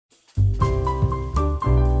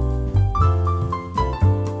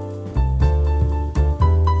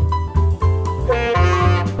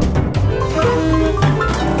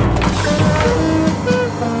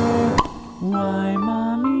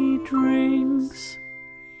Drinks.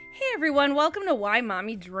 Hey everyone, welcome to Why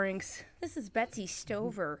Mommy Drinks. This is Betsy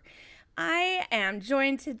Stover. I am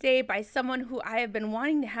joined today by someone who I have been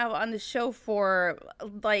wanting to have on the show for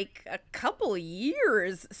like a couple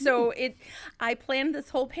years. I planned this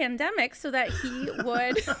whole pandemic so that he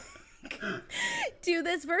would do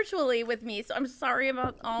this virtually with me. So I'm sorry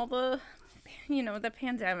about all the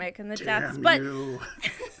pandemic and the deaths, but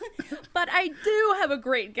but I do have a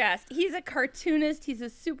great guest. He's a cartoonist. He's a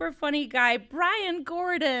super funny guy, Brian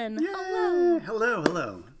Gordon. Yay.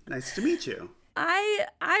 Hello. Nice to meet you. I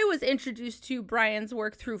was introduced to Brian's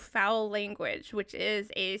work through Foul Language, which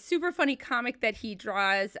is a super funny comic that he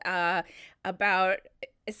draws about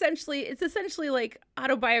it's essentially like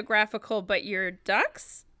autobiographical, but you're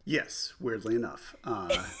ducks. Yes, weirdly enough.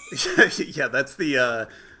 Yeah, that's the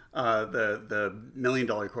 $1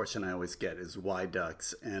 million question I always get is why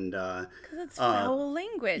ducks, and because it's foul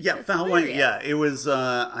language. Yeah, foul language. Yeah, it was.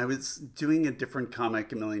 I was doing a different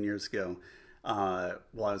comic a million years ago while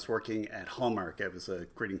I was working at Hallmark. I was a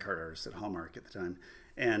greeting card artist at Hallmark at the time,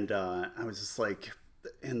 and I was just like,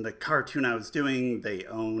 in the cartoon I was doing, they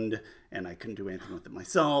owned, and I couldn't do anything with it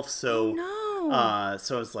myself. So,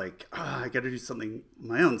 so I was like, I got to do something of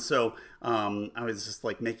my own. So, I was just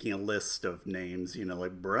like making a list of names,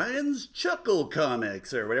 like Brian's Chuckle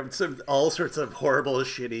Comics or whatever, all sorts of horrible,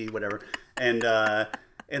 shitty, whatever. And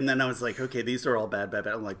then I was like, okay, these are all bad.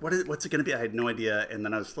 I'm like, what's it going to be? I had no idea. And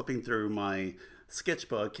then I was flipping through my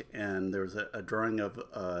sketchbook, and there was a drawing of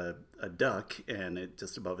a duck, and it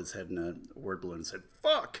just above his head in a word balloon said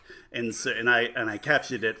 "fuck," and I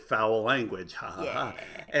captured it "foul language," ha ha ha.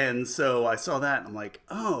 And so I saw that, and I'm like,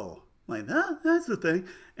 oh, like that's the thing.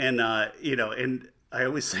 And and I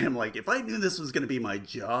always say, I'm like, if I knew this was going to be my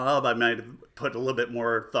job, I might have put a little bit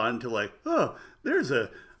more thought into like, oh, there's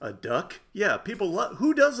a duck. Yeah, people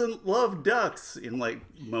who doesn't love ducks? In like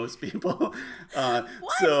most people.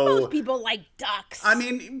 Most people like ducks. I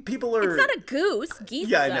mean, people are. It's not a goose. Geese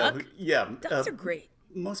suck. I know. Yeah, ducks are great.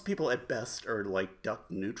 Most people at best are like duck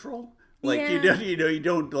neutral. Like you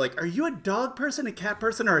don't like. Are you a dog person, a cat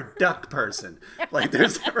person, or a duck person? Like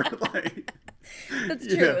there's never like. That's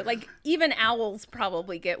true. Yeah. Like even owls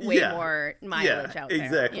probably get way more mileage out there.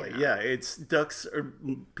 Exactly. Yeah, it's ducks. Or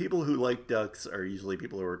people who like ducks are usually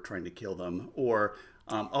people who are trying to kill them. Or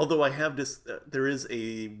although I have this, there is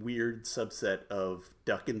a weird subset of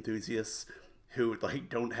duck enthusiasts who like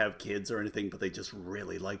don't have kids or anything, but they just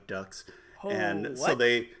really like ducks. So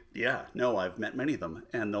I've met many of them,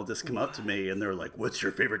 and they'll just come up to me and they're like, "What's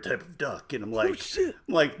your favorite type of duck?" And I'm like,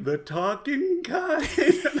 the talking kind.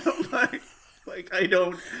 And I'm like. I'm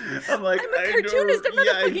a cartoonist. I'm not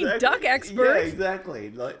a fucking duck expert. Yeah,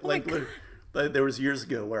 exactly. There was years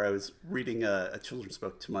ago where I was reading a children's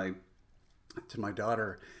book to my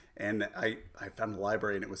daughter, and I found a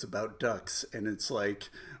library, and it was about ducks, and it's like,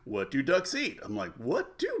 what do ducks eat? I'm like,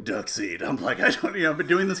 what do ducks eat? I'm like, I've been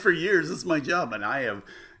doing this for years. This is my job, and I have.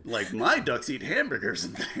 Like my ducks eat hamburgers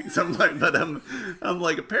and things. I'm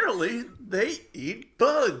like, apparently they eat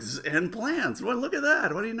bugs and plants. Well, look at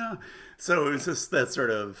that. What do you know? So it was just that sort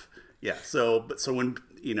of, yeah. So when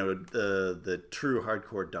the true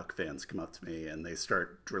hardcore duck fans come up to me and they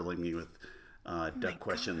start drilling me with duck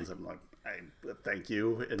questions, I'm like, I thank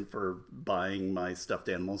you and for buying my stuffed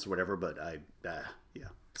animals or whatever. But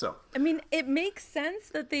So I mean, it makes sense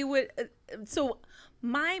that they would. So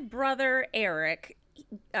my brother Eric.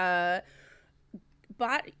 Bought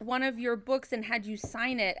one of your books and had you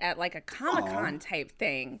sign it at like a Comic-Con type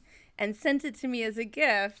thing and sent it to me as a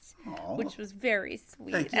gift, which was very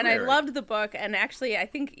sweet. Thank you, and Eric. I loved the book, and actually I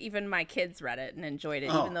think even my kids read it and enjoyed it,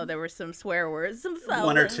 even though there were some swear words, some foul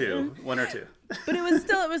one or two. But it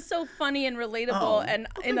was so funny and relatable, and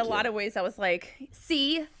in a lot of ways I was like,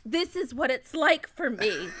 see, this is what it's like for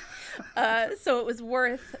me. So it was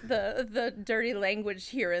worth the dirty language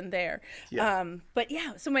here and there.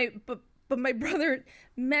 But my brother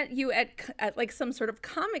met you at like some sort of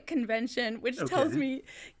comic convention, which tells me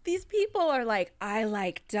these people are like, I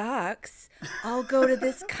like ducks. I'll go to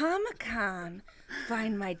this Comic-Con,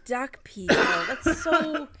 find my duck people. That's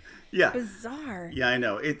so bizarre. Yeah, I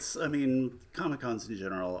know. Comic-Cons in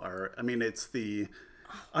general are, it's the,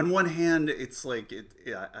 on one hand, it's like,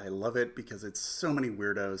 I love it because it's so many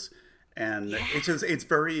weirdos. And it's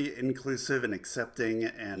very inclusive and accepting,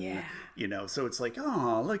 and so it's like,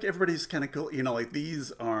 oh, look, everybody's kind of cool, like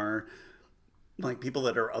these are like people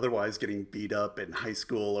that are otherwise getting beat up in high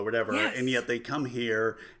school or whatever, and yet they come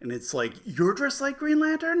here, and it's like, you're dressed like Green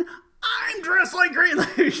Lantern, I'm dressed like Green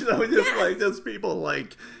Lantern, like just people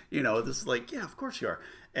like, this is like, yeah, of course you are,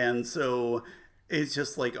 and so it's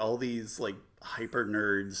just like all these like hyper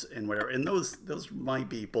nerds and whatever, and those are my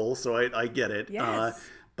people, so I get it. Yes.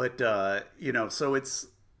 But you know, so it's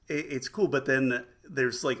cool. But then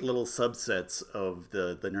there's like little subsets of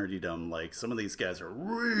the nerdydom. Like some of these guys are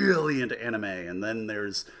really into anime, and then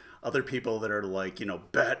there's other people that are like, you know,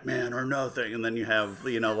 Batman or nothing, and then you have,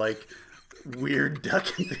 you know, like weird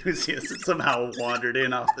duck enthusiasts that somehow wandered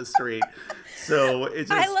in off the street. So it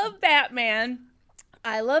just, I love Batman.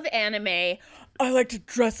 I love anime. I like to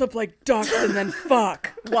dress up like ducks and then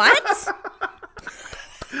fuck. What?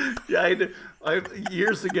 yeah, I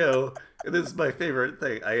years ago, this is my favorite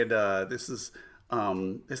thing. I had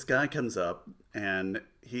this guy comes up and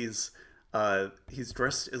he's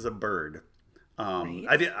dressed as a bird. Right.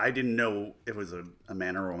 I didn't know it was a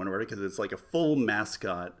man or a woman or whatever, because it's like a full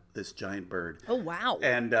mascot, this giant bird. Oh, wow.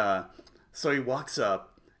 And so he walks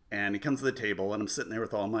up and he comes to the table, and I'm sitting there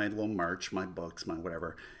with all my little merch, my books, my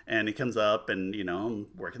whatever. And he comes up and, you know, I'm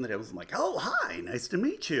working the tables. I'm like, oh, hi, nice to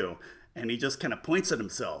meet you. And he just kind of points at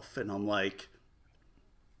himself. And I'm like,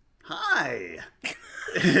 hi.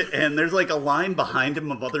 And there's like a line behind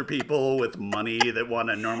him of other people with money that want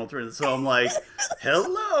a normal turn. So I'm like,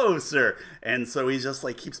 hello, sir. And so he just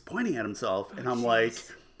like keeps pointing at himself. And I'm like,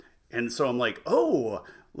 and so I'm like, oh,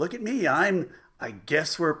 look at me. I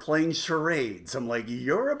guess we're playing charades. I'm like,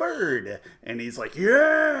 you're a bird. And he's like,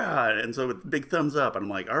 yeah. And so with big thumbs up, I'm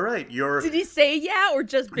like, all right, you're. Did he say yeah or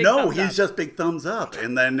just big No, thumbs he's up? just big thumbs up.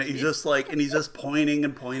 And then he's just like, and he's just pointing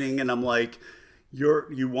and pointing. And I'm like,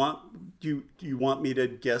 you want me to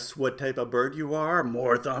guess what type of bird you are?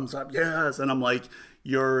 More thumbs up, yes. And I'm like,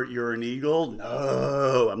 you're an eagle?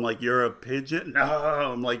 No. I'm like, you're a pigeon?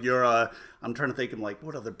 No. I'm like, I'm trying to think. I'm like,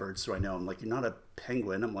 what other birds do I know? I'm like, you're not a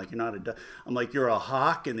penguin. I'm like, you're not a. I'm like, you're a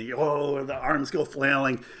hawk. And the arms go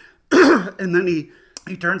flailing. And then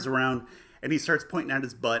he turns around and he starts pointing at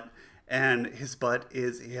his butt. And his butt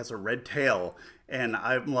he has a red tail. And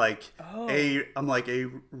I'm like, a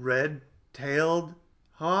red-tailed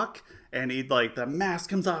hawk. And the mask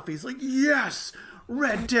comes off. He's like, yes,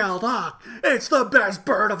 red-tailed hawk. It's the best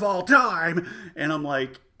bird of all time. And I'm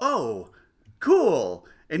like, oh, cool.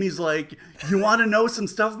 And he's like, you want to know some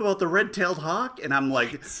stuff about the red-tailed hawk? And I'm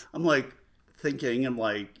like, thinking,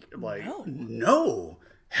 no.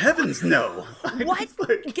 Heavens no. What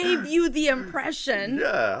gave you the impression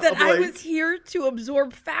that I'm I like, was here to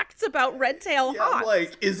absorb facts about red-tailed yeah, hawks? I'm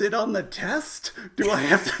like, is it on the test? Do I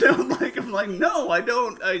have to know? I'm like, no, I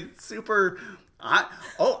don't. I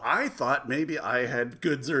thought maybe I had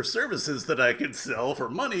goods or services that I could sell for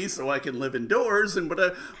money so I can live indoors.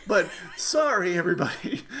 But sorry,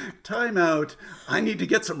 everybody, time out. I need to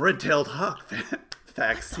get some red-tailed hawk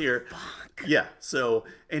facts here. Yeah. So,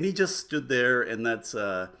 and he just stood there, and that's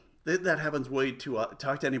that happens way too.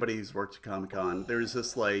 Talk to anybody who's worked at Comic-Con. There's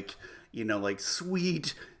this sweet,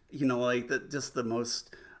 just the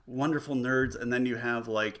most wonderful nerds, and then you have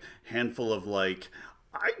handful of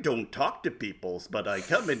I don't talk to people, but I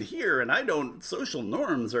come in here and I don't. Social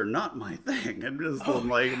norms are not my thing. And just I'm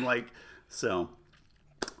like, so.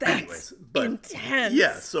 That's anyways, but intense.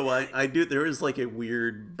 yeah, so I do. There is a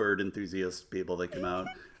weird bird enthusiast people that come out,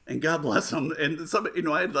 and God bless them. And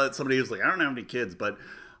I had somebody who's like, I don't have any kids, but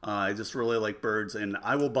I just really like birds, and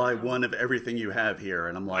I will buy one of everything you have here.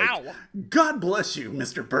 And I'm like, wow. God bless you,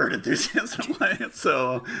 Mr. Bird Enthusiast.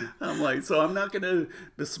 So I'm not gonna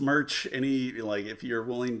besmirch any if you're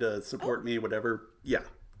willing to support me, whatever. Yeah,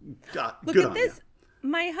 Look good at on this. you.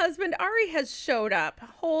 My husband Ari has showed up.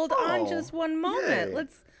 Hold on just one moment. Yay.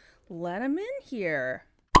 Let's let him in here.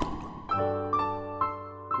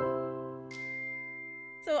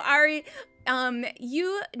 So Ari,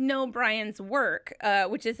 you know Brian's work,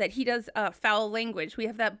 which is that he does foul language. We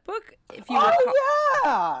have that book, if you recall. Oh,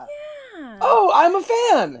 yeah. Yeah. Oh, I'm a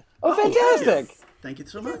fan. Oh, fantastic. Yes. Thank you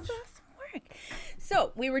so That's much. awesome work.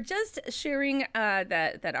 So we were just sharing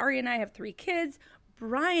that Ari and I have 3 kids.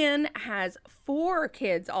 Brian has 4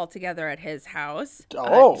 kids altogether at his house.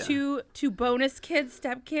 Oh. 2 bonus kids,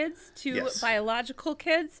 step kids, 2 Yes. biological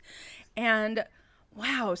kids. And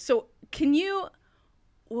wow, so can you,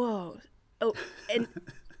 whoa. Oh, and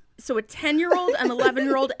so a 10-year-old, an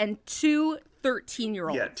 11-year-old, and 2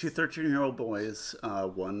 13-year-olds. Yeah, 2 13-year-old boys,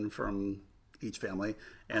 one from each family,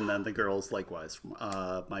 and then the girls likewise.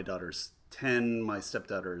 My daughter's 10, my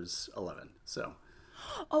stepdaughter's 11. So.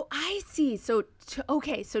 Oh, I see. So,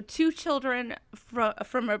 so 2 children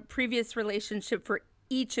from a previous relationship for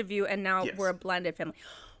each of you, and now Yes. we're a blended family.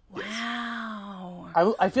 Wow.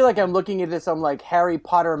 I feel like I'm looking at this. I'm like Harry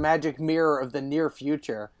Potter magic mirror of the near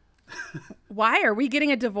future. Why are we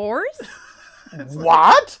getting a divorce?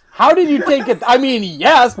 What? How did you take it? I mean,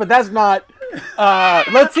 yes, but that's not.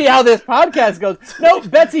 Let's see how this podcast goes. No,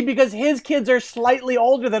 Betsy, because his kids are slightly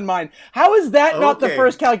older than mine. How is that not the Okay.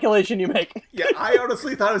 first calculation you make? Yeah, I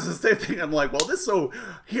honestly thought it was the same thing. I'm like, well, this so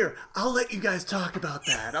here. I'll let you guys talk about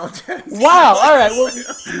that. I'll just, Wow. All right. Well,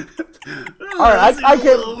 all right. I a can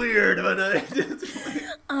little weird, but I just,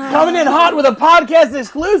 coming in hot with a podcast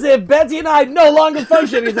exclusive. Betsy and I no longer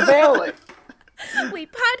function as a family. We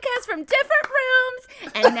podcast from different rooms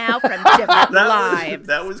and now from different lives.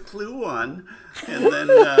 that was clue one, and then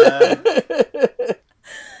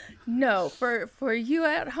No, for you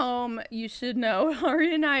at home, you should know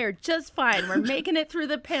Ari and I are just fine. We're making it through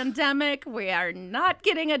the pandemic. We are not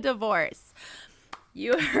getting a divorce.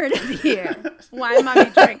 You heard it here. Why Mommy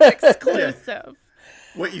Drinks exclusive.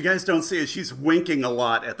 what you guys don't see is she's winking a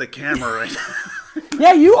lot at the camera right now.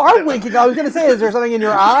 Yeah, you are winking. I was going to say, is there something in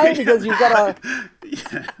your eye? Because you've got a...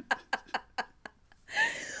 Yeah.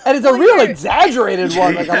 And it's a Well, real here- exaggerated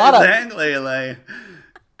one. Like a lot of... Exactly, like,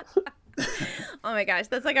 Oh my gosh,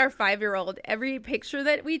 that's like our 5-year-old. Every picture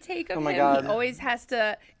that we take of my him, God. he always has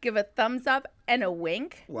to give a thumbs up and a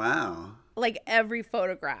wink. wow. Like every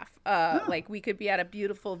photograph. Like we could be at a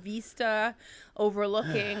beautiful vista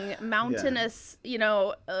overlooking mountainous,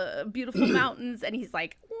 beautiful mountains, and he's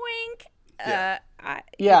like, wink. Yeah.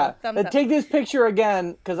 Yeah, thumbs and up. take this picture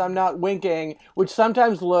again, because I'm not winking, which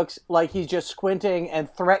sometimes looks like he's just squinting and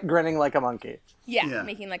threat grinning like a monkey. Yeah,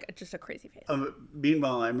 making like just a crazy face.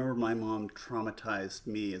 Meanwhile, I remember my mom traumatized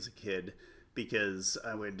me as a kid because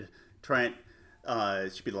I would try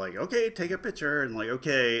and she'd be like, "Okay, take a picture," and like,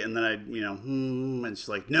 "Okay," and then I'd, and she's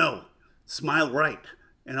like, "No, smile right."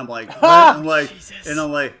 And I'm like, what? I'm like, and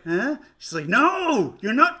I'm like, huh? She's like, "No,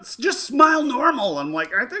 you're not. Just smile normal." I'm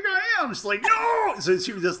like, "I think I am." She's like, "No." So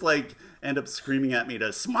she would just like end up screaming at me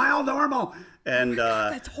to smile normal. And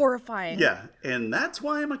That's horrifying. yeah, and that's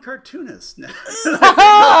why I'm a cartoonist.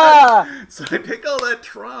 Ah! So I take all that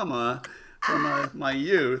trauma from my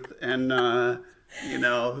youth and, let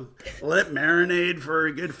it marinate for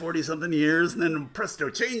a good 40-something years, and then presto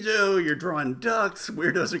changeo, you're drawing ducks,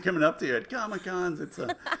 weirdos are coming up to you at Comic-Cons.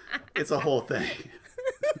 It's a whole thing.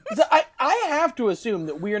 So I have to assume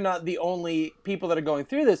that we are not the only people that are going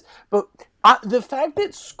through this, but the fact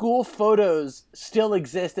that school photos still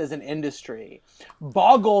exist as an industry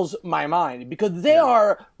boggles my mind, because they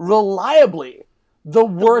are reliably the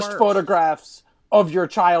worst photographs of your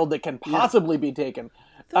child that can possibly be taken.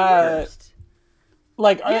 The worst.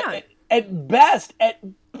 Yeah. At best,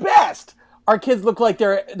 our kids look like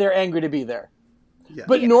they're angry to be there. Yeah.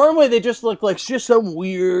 But normally they just look like just some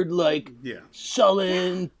weird, like, Yeah.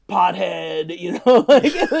 sullen pothead,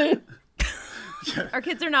 like... Our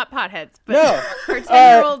kids are not potheads, but No. our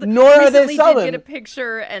 10-year-old nor are they recently did sullen. get a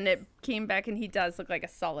picture, and it came back, and he does look like a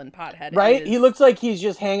sullen pothead. Right? It He is- looks like he's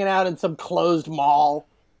just hanging out in some closed mall.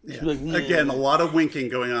 Yeah. Like, "Meh." Again, a lot of winking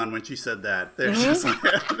going on when she said that. There's Mm-hmm. just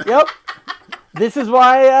like, Yep. This is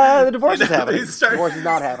why the divorce is You know, happening. they start- Divorce is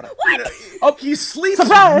not happening. Oh, he sleeps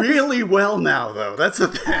Surprise! really well now, though. That's the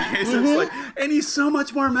thing. It's just like, and he's so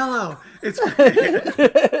much more mellow. It's great.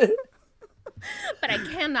 But I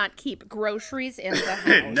cannot keep groceries in the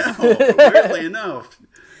house. No, weirdly enough.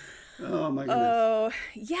 Oh my goodness. Oh,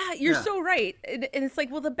 yeah, you're Yeah. so right. And it's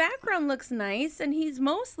like, well, the background looks nice, and he's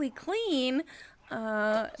mostly clean.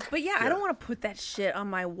 But yeah, I don't want to put that shit on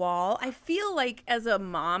my wall. I feel like as a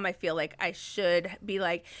mom, I feel like I should be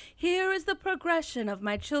like, here is the progression of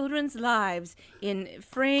my children's lives in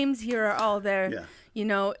frames. Here are all their,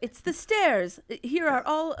 it's the stairs. Here are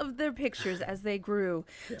all of their pictures as they grew.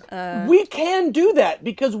 We can do that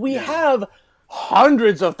because we have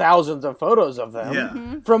hundreds of thousands of photos of them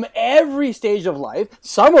Yeah. from every stage of life,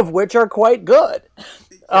 some of which are quite good.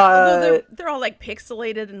 Although they're all like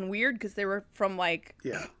pixelated and weird because they were from like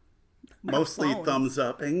Yeah. Mostly phone. thumbs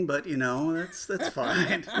upping, but that's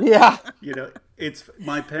fine. Yeah. It's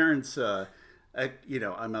my parents.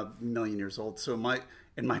 I'm a million years old, so my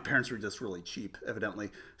parents were just really cheap, evidently.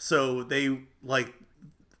 So they like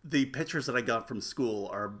the pictures that I got from school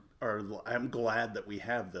are. I'm glad that we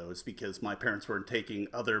have those because my parents weren't taking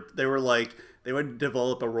they were like, they would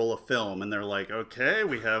develop a roll of film and they're like, okay,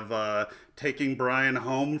 we have taking Brian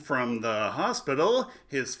home from the hospital,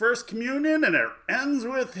 his first communion, and it ends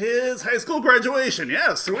with his high school graduation.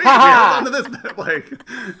 Yeah, sweet. We held on to this. Like,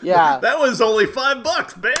 Yeah. that was only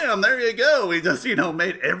 $5. Bam, there you go. We just,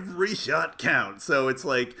 made every shot count. So it's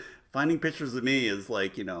like finding pictures of me is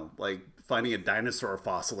like, like finding a dinosaur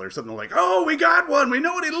fossil or something like, oh, we got one. We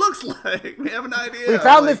know what he looks like. We have an idea. We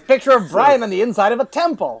found Like, this picture of Brian on the inside of a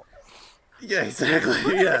temple. Yeah,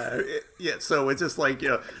 exactly. Yeah. So it's just like,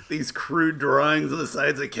 these crude drawings of the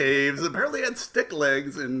sides of caves. Apparently had stick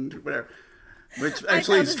legs and whatever. Which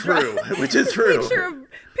actually is true. Which is true.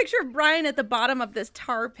 Picture of Brian at the bottom of this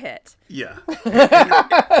tar pit. Yeah.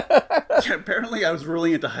 Apparently I was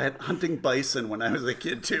really into hunting bison when I was a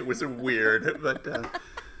kid too. It was weird, but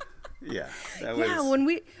yeah. When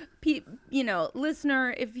we,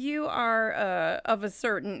 listener, if you are of a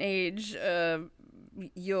certain age,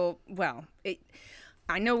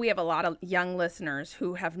 I know we have a lot of young listeners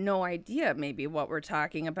who have no idea maybe what we're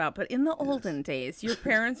talking about, but in the olden days, your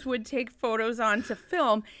parents would take photos onto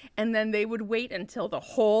film and then they would wait until the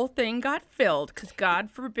whole thing got filled, because God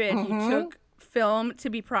forbid you took film to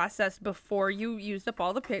be processed before you used up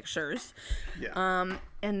all the pictures. Yeah.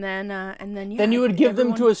 Then you would give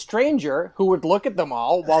them to a stranger who would look at them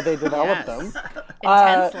all while they developed them.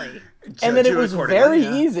 Intensely. And then it was very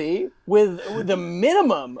easy with the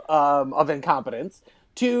minimum of incompetence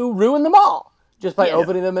to ruin them all just by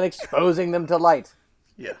opening them and exposing them to light.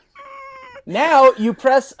 Yeah. Now you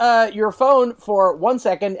press your phone for 1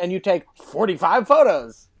 second and you take 45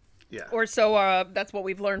 photos. Yeah. Or so that's what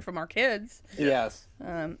we've learned from our kids. Yes.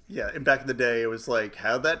 Yeah. And back in the day, it was like,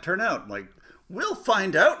 how'd that turn out? I'm like, we'll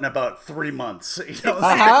find out in about 3 months. Should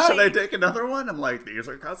I take another one? I'm like, these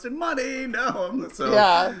are costing money. No.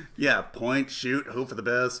 So point, shoot, hope for the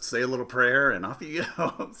best, say a little prayer, and off you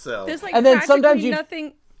go. So there's and then sometimes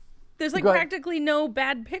nothing. There's practically no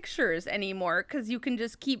bad pictures anymore because you can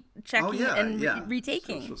just keep checking and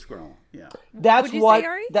retaking. Social scroll. Yeah. That's Would you what. say,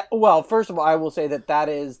 Ari? Well, first of all, I will say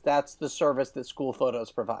that's the service that school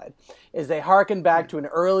photos provide. Is they harken back to an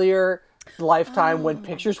earlier lifetime when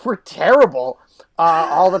pictures were terrible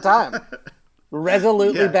all the time.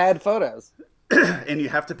 Resolutely bad photos. And you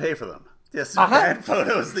have to pay for them. Yes, bad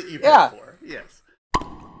photos that you pay for. Yes.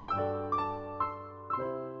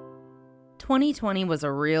 2020 was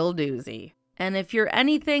a real doozy. And if you're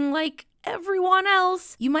anything like everyone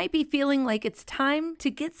else, you might be feeling like it's time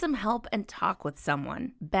to get some help and talk with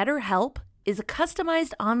someone. BetterHelp is a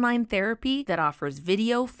customized online therapy that offers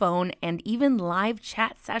video, phone, and even live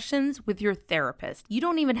chat sessions with your therapist. You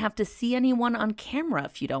don't even have to see anyone on camera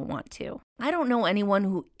if you don't want to. I don't know anyone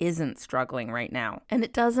who isn't struggling right now, and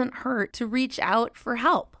it doesn't hurt to reach out for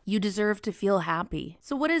help. You deserve to feel happy.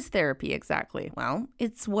 So what is therapy exactly? Well,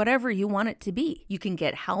 it's whatever you want it to be. You can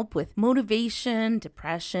get help with motivation,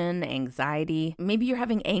 depression, anxiety. Maybe you're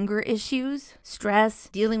having anger issues, stress,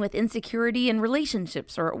 dealing with insecurity in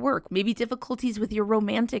relationships or at work, maybe difficulties with your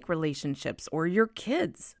romantic relationships or your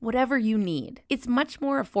kids. Whatever you need. It's much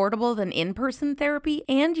more affordable than in-person therapy,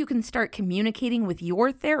 and you can start communicating with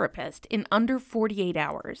your therapist in under 48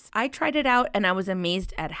 hours. I tried it out and I was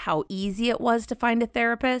amazed at how easy it was to find a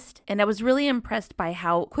therapist, and I was really impressed by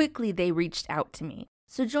how quickly they reached out to me.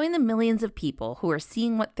 So join the millions of people who are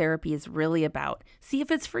seeing what therapy is really about. See if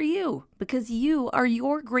it's for you, because you are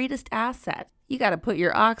your greatest asset. You got to put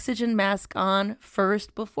your oxygen mask on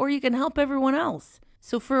first before you can help everyone else.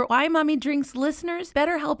 So for Why Mommy Drinks listeners,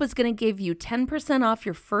 BetterHelp is going to give you 10% off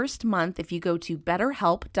your first month if you go to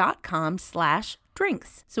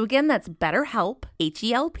betterhelp.com/drinks. So again, that's BetterHelp,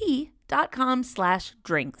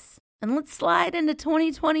 HELP.com/drinks. And let's slide into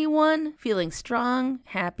 2021 feeling strong,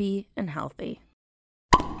 happy, and healthy.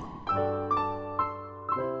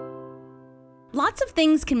 Lots of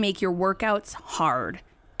things can make your workouts hard.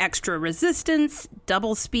 Extra resistance,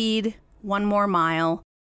 double speed, 1 more mile.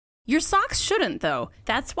 Your socks shouldn't, though.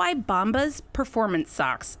 That's why Bombas Performance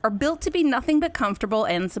Socks are built to be nothing but comfortable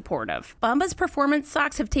and supportive. Bombas Performance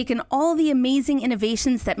Socks have taken all the amazing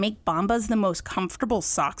innovations that make Bombas the most comfortable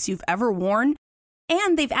socks you've ever worn,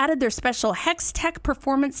 and they've added their special Hex-Tech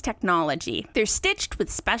performance technology. They're stitched with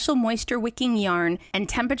special moisture-wicking yarn and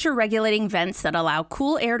temperature-regulating vents that allow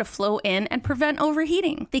cool air to flow in and prevent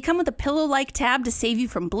overheating. They come with a pillow-like tab to save you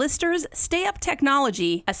from blisters, stay-up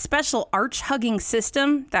technology, a special arch-hugging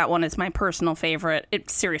system. That one is my personal favorite.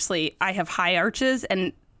 Seriously, I have high arches,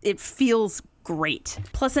 and it feels great.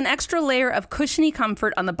 Plus an extra layer of cushiony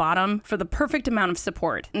comfort on the bottom for the perfect amount of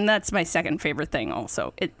support. And that's my second favorite thing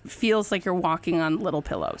also. It feels like you're walking on little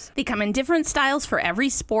pillows. They come in different styles for every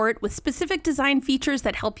sport with specific design features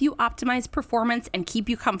that help you optimize performance and keep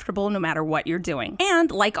you comfortable no matter what you're doing.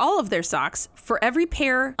 And like all of their socks, for every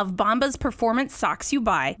pair of Bombas Performance socks you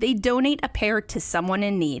buy, they donate a pair to someone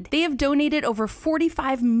in need. They have donated over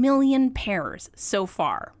 45 million pairs so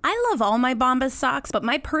far. I love all my Bombas socks, but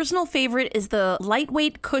my personal favorite is the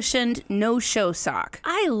lightweight cushioned no-show sock.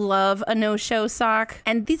 I love a no-show sock,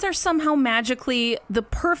 and these are somehow magically the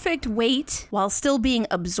perfect weight while still being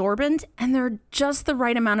absorbent, and they're just the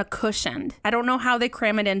right amount of cushioned. I don't know how they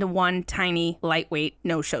cram it into one tiny lightweight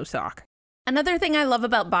no-show sock. Another thing I love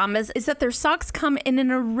about Bombas is that their socks come in an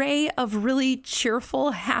array of really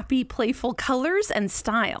cheerful, happy, playful colors and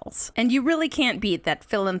styles. And you really can't beat that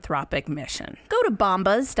philanthropic mission. Go to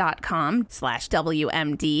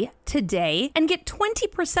bombas.com/WMD today and get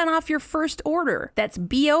 20% off your first order. That's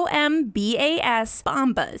BOMBAS,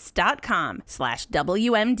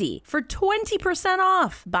 bombas.com/WMD for 20%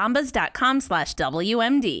 off.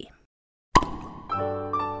 Bombas.com/WMD.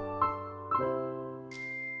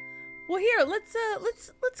 Well, here, let's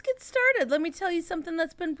get started. Let me tell you something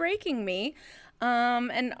that's been breaking me.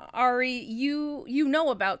 And Ari, you know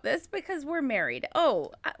about this because we're married.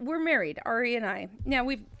 Oh, we're married, Ari and I. Yeah,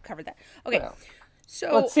 we've covered that. Okay. Well,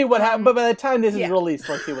 So let's see what happens. But by the time this is released,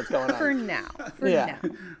 let's see what's going on. For now.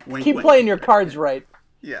 Wink, Keep wink. playing your cards right.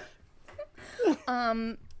 Yeah.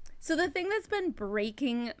 So the thing that's been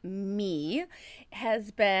breaking me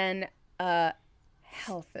has been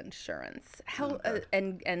health insurance,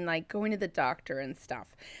 and like going to the doctor and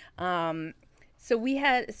stuff. So we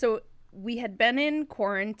had been in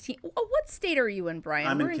quarantine. Oh, what state are you in, Brian?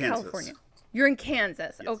 I'm in Kansas. California. You're in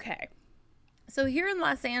Kansas. Yes. Okay. So here in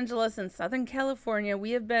Los Angeles and Southern California,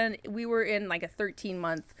 we were in like a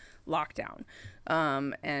 13-month lockdown,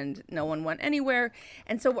 and no one went anywhere.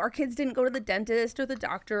 And so our kids didn't go to the dentist or the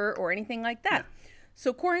doctor or anything like that. Yeah.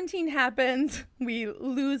 So quarantine happens. We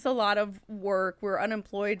lose a lot of work. We're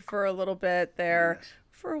unemployed for a little bit there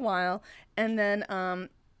for a while. And then, and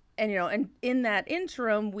in that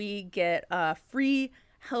interim, we get free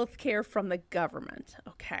health care from the government.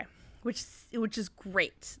 Okay. Which is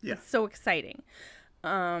great. Yeah. It's so exciting.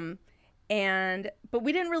 But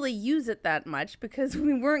we didn't really use it that much because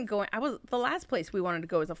we weren't going. The last place we wanted to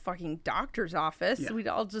go was a fucking doctor's office. Yeah. We'd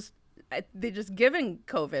all they just giving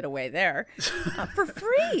COVID away there for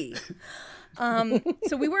free.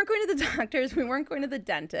 So we weren't going to the doctors. We weren't going to the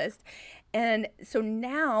dentist. And so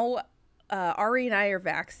now Ari and I are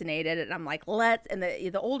vaccinated, and I'm like, and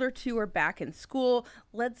the older two are back in school.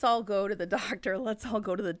 Let's all go to the doctor. Let's all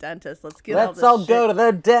go to the dentist. Let's go to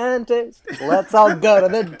the dentist. Let's all go to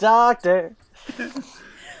the doctor.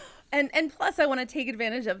 And plus, I want to take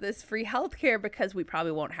advantage of this free health care because we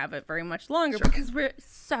probably won't have it very much longer because we're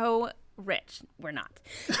so rich. We're not.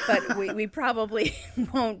 But we probably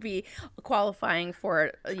won't be qualifying for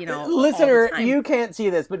it, Listener, you can't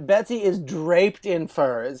see this, but Betsy is draped in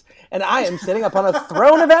furs, and I am sitting upon a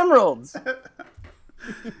throne of emeralds.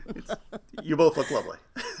 You both look lovely.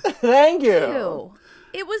 Thank you. Ew.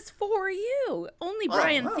 It was for you. Only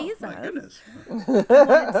Brian sees my us. Goodness.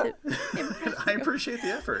 I appreciate the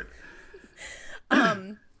effort.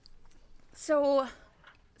 So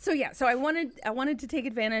I wanted to take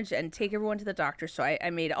advantage and take everyone to the doctor. So I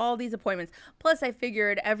made all these appointments. Plus, I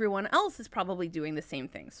figured everyone else is probably doing the same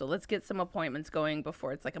thing. So let's get some appointments going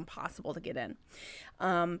before it's like impossible to get in.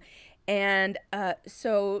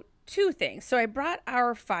 So two things. So I brought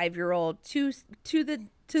our 5-year-old to the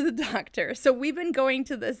doctor. So we've been going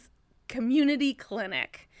to this community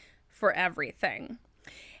clinic for everything.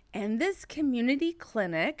 And this community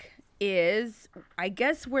clinic is, I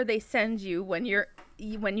guess, where they send you when you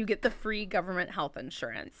get the free government health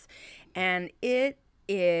insurance. And it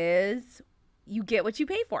is, you get what you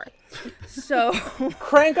pay for. So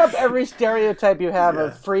crank up every stereotype you have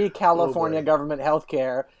of free California government health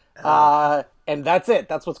care. And that's it.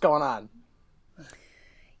 That's what's going on.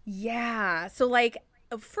 Yeah. So like,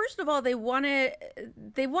 first of all, they wanted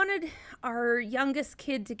our youngest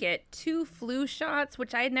kid to get 2 flu shots,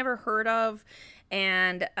 which I had never heard of.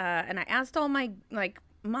 And I asked all my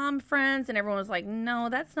mom friends, and everyone was like, no,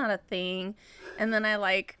 that's not a thing. And then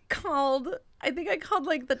I called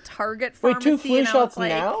the Target pharmacy. Wait, 2 flu shots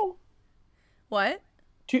now? What?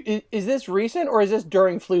 Is this recent or is this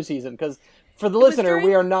during flu season? Because for the listener,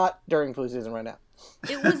 we are not during flu season right now.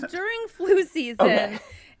 It was during flu season. Okay.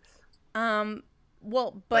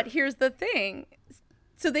 Well, but here's the thing.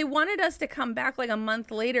 So they wanted us to come back like a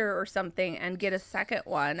month later or something and get a second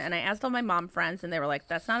one. And I asked all my mom friends, and they were like,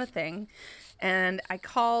 that's not a thing. And I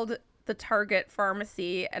called the Target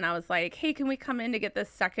pharmacy, and I was like, hey, can we come in to get this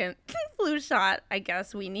second flu shot I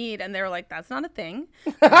guess we need? And they were like, that's not a thing.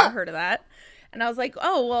 I never heard of that. And I was like,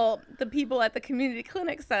 oh, well, the people at the community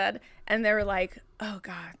clinic said, and they were like, oh,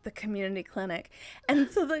 God, the community clinic. And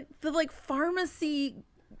so the pharmacy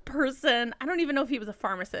person, I don't even know if he was a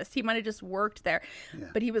pharmacist. He might have just worked there. Yeah.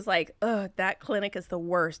 But he was like, oh, that clinic is the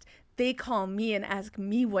worst. They call me and ask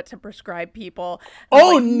me what to prescribe people.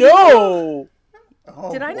 Oh, like, no!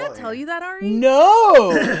 Did I not tell you that, Ari?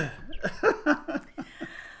 No!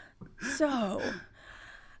 So...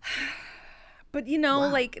 But,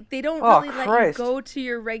 they don't really let you go to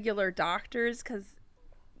your regular doctors because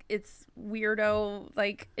it's weirdo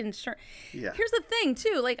like insurance. Yeah. Here's the thing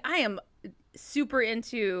too, like I am super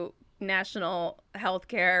into national health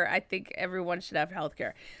care. I think everyone should have health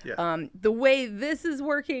care. Yeah. The way this is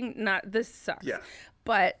working, this sucks. Yeah.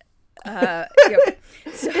 But so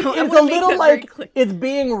It's a little like it's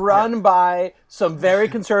being run by some very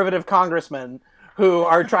conservative congressmen who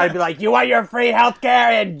are trying to be like, you want your free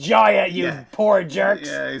healthcare? Enjoy it, you poor jerks.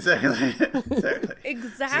 Yeah, exactly. Exactly.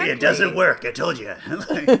 Exactly. See, it doesn't work. I told you.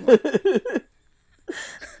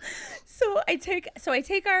 So I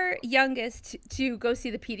take our youngest to go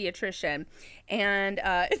see the pediatrician, and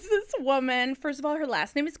it's this woman. First of all, her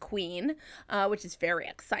last name is Queen, which is very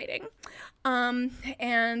exciting.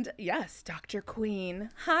 And yes, Dr. Queen.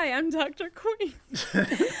 Hi, I'm Dr. Queen.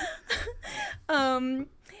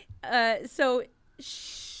 So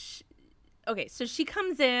she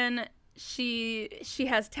comes in. She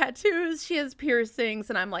has tattoos. She has piercings,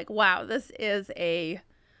 and I'm like, wow, this is a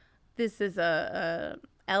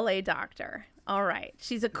LA doctor. All right.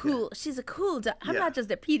 She's a cool I'm not just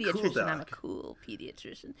a pediatrician, Cool I'm a cool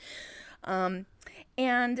pediatrician.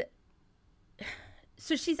 And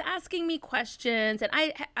so she's asking me questions, and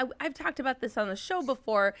I've talked about this on the show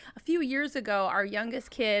before. A few years ago, our youngest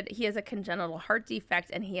kid, he has a congenital heart defect,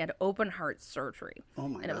 and he had open heart surgery. Oh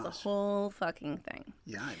my And it was a gosh. whole fucking thing.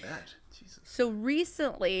 Yeah, I bet. Jesus. So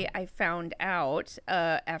recently, I found out,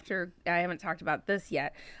 after I haven't talked about this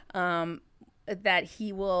yet, that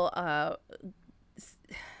he will have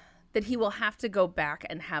to go back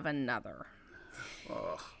and have another.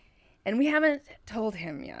 Ugh. And we haven't told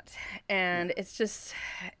him yet. And it's just,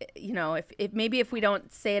 if maybe if we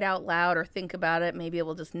don't say it out loud or think about it, maybe it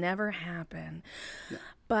will just never happen. Yeah.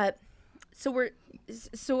 But so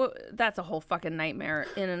that's a whole fucking nightmare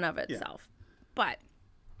in and of itself. But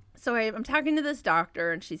so I'm talking to this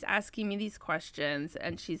doctor, and she's asking me these questions,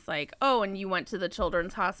 and she's like, oh, and you went to the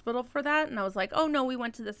children's hospital for that? And I was like, oh, no, we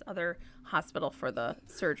went to this other hospital for the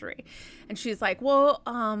surgery. And she's like, well,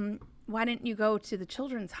 why didn't you go to the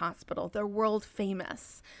children's hospital? They're world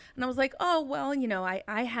famous. And I was like, oh, well,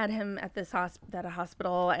 I had him at this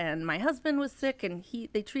hospital, and my husband was sick, and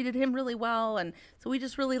they treated him really well, and so we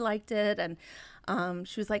just really liked it. And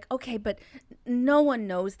she was like, okay, but no one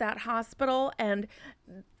knows that hospital, and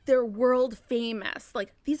they're world famous.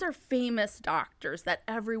 Like, these are famous doctors that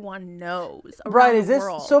everyone knows around Brian, the is this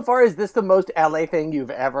world. so far? Is this the most LA thing you've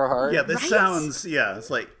ever heard? Yeah, this Right? sounds. Yeah, it's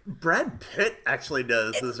like Brad Pitt actually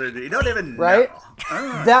does the surgery. You don't even Right?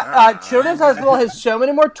 know. That Children's Hospital has so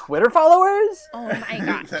many more Twitter followers. Oh my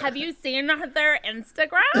God. Have you seen their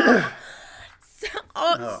Instagram?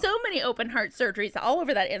 So many open heart surgeries all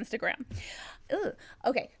over that Instagram. Ugh.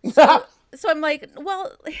 Okay. So I'm like,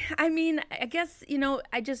 well, I mean, I guess,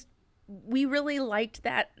 we really liked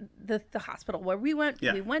the hospital where we went.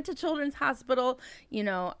 Yeah. We went to Children's Hospital.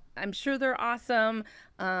 I'm sure they're awesome.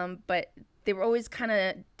 But they were always kind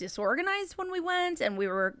of disorganized when we went, and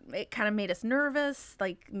it kind of made us nervous.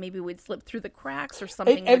 Like maybe we'd slip through the cracks or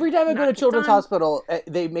something. Every time I would go to not get Children's done. Hospital,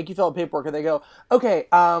 they make you fill out paperwork, and they go, okay,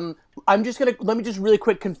 let me just really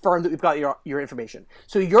quick confirm that we've got your information.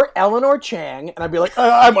 So you're Eleanor Chang, and I'd be like,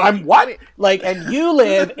 I'm what? Like, and you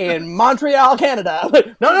live in Montreal, Canada. I'm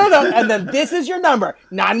like, no. And then this is your number,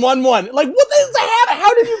 911. Like, what is that?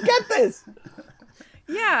 How did you get this?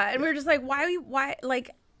 Yeah, and we were just like, why, like,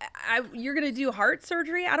 you're going to do heart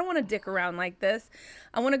surgery? I don't want to dick around like this.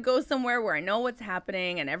 I want to go somewhere where I know what's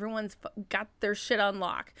happening and everyone's got their shit on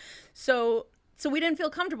lock. So we didn't feel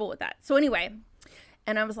comfortable with that. So anyway,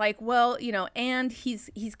 and I was like, well, and he's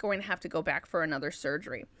going to have to go back for another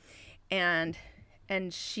surgery. And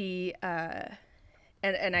she, and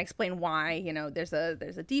I explained why, there's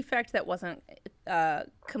a defect that wasn't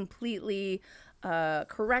completely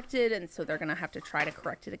corrected, and so they're gonna have to try to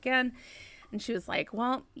correct it again. And she was like,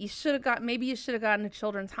 well, maybe you should have gotten to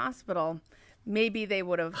Children's Hospital. Maybe they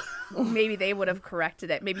would have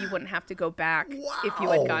corrected it. Maybe you wouldn't have to go back if you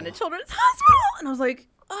had gone to Children's Hospital. And I was like,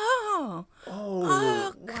 oh,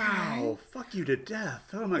 okay. Wow. Fuck you to death.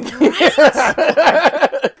 Oh my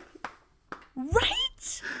God.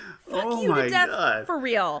 Right? Fuck Oh you my to death God. for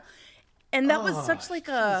real. And that was such like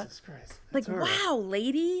a Jesus Christ. like, That's horrible. wow,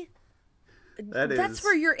 lady. That's is-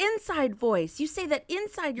 for your inside voice. You say that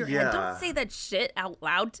inside your head. Yeah. Don't say that shit out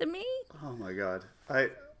loud to me. Oh my God.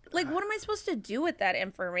 Like, what am I supposed to do with that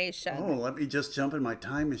information? Oh, let me just jump in my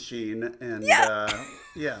time machine and Yeah.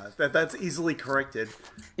 that's easily corrected.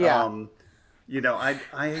 Yeah.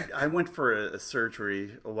 I went for a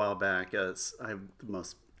surgery a while back. I have the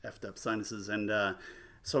most effed up sinuses, and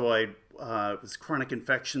so it was chronic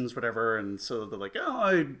infections, whatever. And so they're like, oh,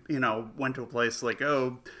 I went to a place like,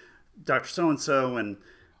 oh, Dr. So and so, and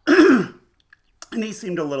And he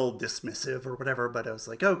seemed a little dismissive or whatever, but I was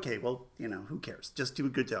like, okay, well, who cares? Just do a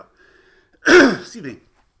good job. Excuse me.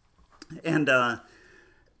 And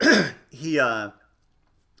he,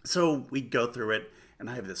 so we go through it, and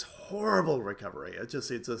I have this horrible recovery. I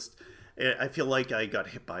feel like I got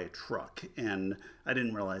hit by a truck, and I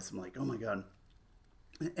didn't realize. I'm like, oh my God.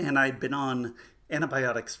 And I'd been on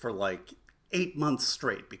antibiotics for like 8 months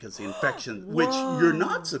straight because the infection, which you're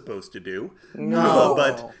not supposed to do. No.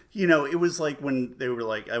 But, it was like when they were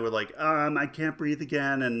like, I can't breathe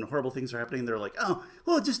again and horrible things are happening. They're like, oh,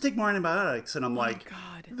 well, just take more antibiotics. And I'm like,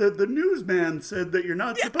 God. the newsman said that you're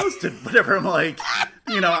not supposed to, whatever. I'm like,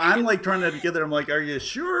 I'm like trying to get there. I'm like, are you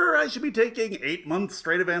sure I should be taking 8 months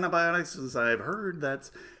straight of antibiotics? As I've heard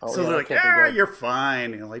that's, so they're like, you're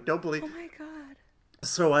fine. Like, don't believe. Oh my God.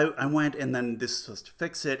 So I went, and then this was supposed to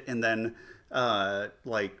fix it, and then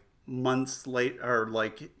like months late, or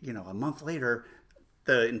like a month later,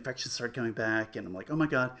 the infection started coming back, and I'm like, oh my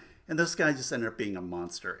God. And this guy just ended up being a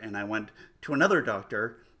monster. And I went to another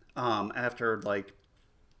doctor after like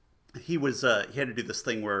he had to do this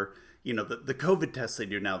thing where the COVID tests they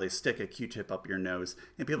do now, they stick a Q-tip up your nose,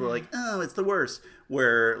 and people are like, oh, it's the worst.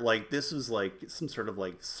 Where like this was like some sort of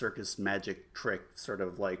like circus magic trick, sort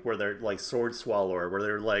of like where they're like sword swallower, where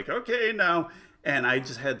they're like, okay, now. And I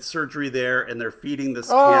just had surgery there, and they're feeding this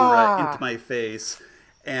camera into my face,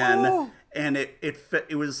 and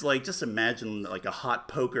it was like, just imagine like a hot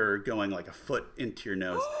poker going like a foot into your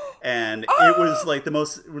nose, and it was like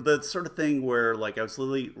the sort of thing where like I was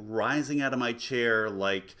literally rising out of my chair,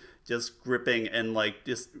 like just gripping, and like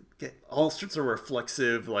just all sorts of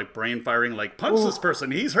reflexive like brain firing, like punch this person,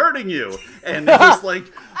 he's hurting you, and it was like,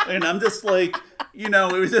 and I'm just like,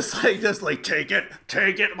 it was just like take it.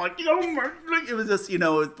 I'm like, oh my, it was just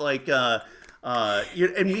like and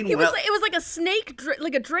meanwhile it was like a snake,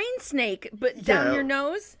 like a drain snake, but down your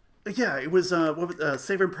nose. Yeah, it was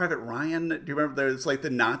Saving Private Ryan. Do you remember? There's like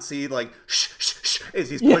the Nazi like shh, shh, shh,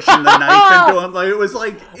 as he's pushing the knife into him. Like it was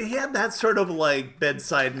like he had that sort of like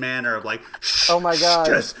bedside manner of like, shh, oh my God,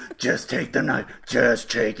 just take the knife,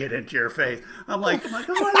 just take it into your face. I'm like, oh my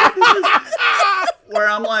God, this is where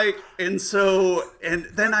I'm like, and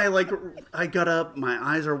then I got up, my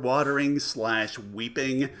eyes are watering /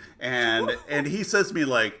 weeping, and he says to me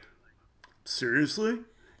like, seriously?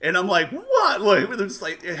 And I'm like, what? Like, it's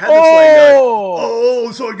like, it had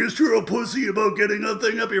this so I guess you're a pussy about getting a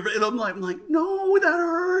thing up your face. And I'm like, no, that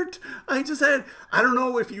hurt. I don't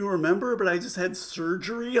know if you remember, but I just had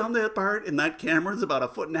surgery on that part, and that camera's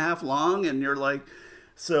about 1.5 feet long, and you're like,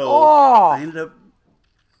 I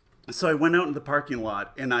went out in the parking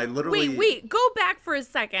lot, and I literally... Wait, go back for a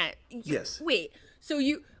second. Yes. Wait, so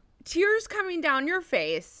tears coming down your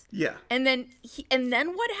face. Yeah. And then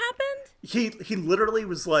what happened? He literally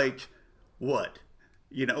was like, what?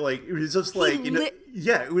 Like, it was just like,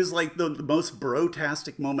 yeah, it was like the most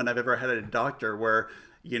bro-tastic moment I've ever had at a doctor where,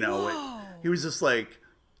 he was just like,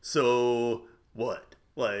 so what?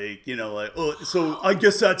 Like, like, oh, so I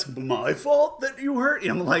guess that's my fault that you hurt?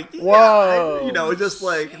 And I'm like, yeah, whoa. Just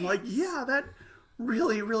like, I'm like, yeah, that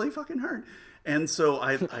really, really fucking hurt. And so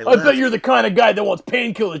I bet you're the kind of guy that wants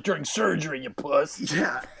painkillers during surgery, you puss.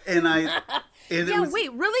 Yeah,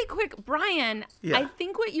 wait, really quick, Brian. Yeah. I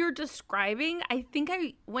think what you're describing, I think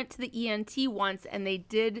I went to the ENT once and they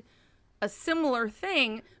did a similar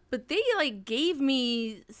thing, but they like gave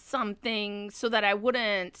me something so that I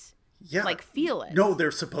wouldn't like feel it. No,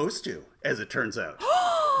 they're supposed to, as it turns out.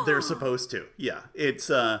 They're supposed to. Yeah.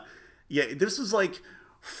 It's this was like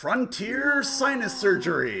frontier sinus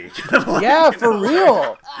surgery. Yeah, for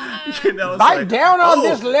real. Bite down on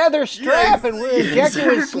this leather strap and we'll inject you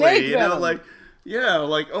with snake venom.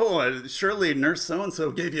 Surely Nurse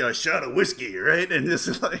so-and-so gave you a shot of whiskey, right? And this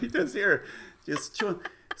is like, just here, just chill.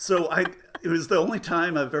 So it was the only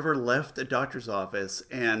time I've ever left a doctor's office,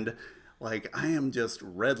 and like, I am just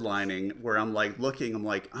redlining where I'm like looking, I'm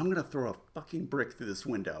like, I'm going to throw a fucking brick through this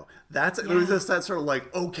window. It was just that sort of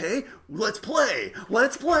like, okay, let's play,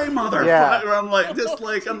 motherfucker. Yeah. I'm like,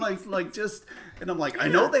 and I'm like, I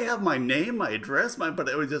know they have my name, my address, but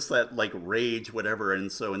it was just that like rage, whatever.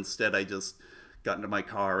 And so instead I just got into my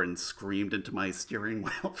car and screamed into my steering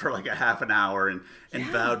wheel for like a half an hour and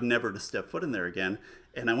vowed never to step foot in there again.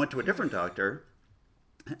 And I went to a different doctor,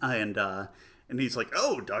 and he's like,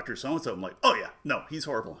 oh, Dr. So-and-so. I'm like, oh, yeah, no, he's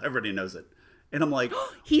horrible. Everybody knows it. And I'm like...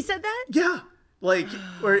 He said that? Yeah. Like,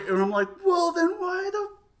 and I'm like, well, then why the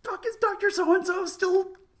fuck is Dr. So-and-so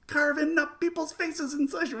still carving up people's faces and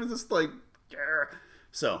such? It was just like, grr.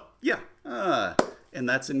 So, yeah. and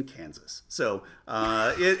that's in Kansas. So we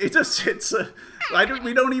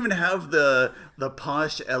don't even have the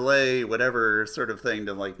posh LA whatever sort of thing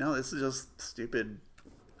to like. No, this is just stupid.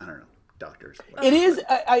 I don't know, doctors. It is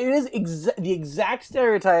the exact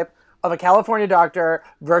stereotype of a California doctor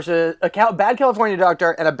versus a bad California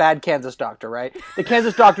doctor and a bad Kansas doctor, right? The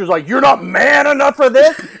Kansas doctor's like, you're not man enough for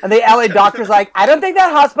this, and the LA doctor's like, I don't think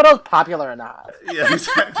that hospital's popular enough. Yeah,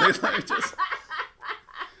 exactly. Like just,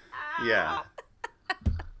 yeah.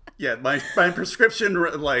 Yeah, my prescription,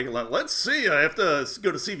 like, let's see, I have to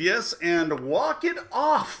go to CVS and walk it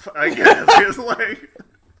off, I guess. It's like...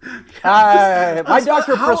 my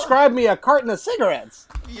doctor prescribed me a carton of cigarettes.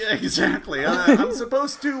 Yeah, exactly. I'm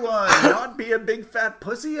supposed to not be a big fat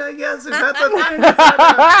pussy, I guess? Is that the thing?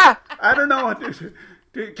 I don't know.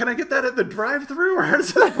 Can I get that at the drive-thru, or how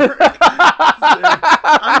does it work?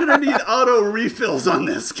 I'm going to need auto refills on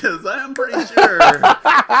this, because I'm pretty sure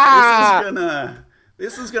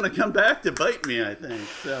this is gonna come back to bite me, I think.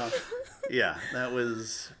 So, yeah, that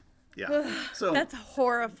was... Yeah, so that's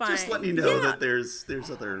horrifying. Just letting you know that there's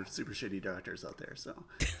other super shitty doctors out there. So,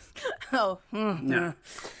 Now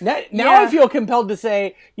I feel compelled to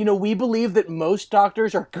say, we believe that most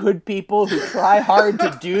doctors are good people who try hard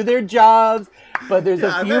to do their jobs, but there's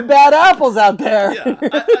a few bad apples out there. Yeah,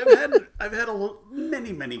 I've had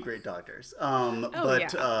many great doctors.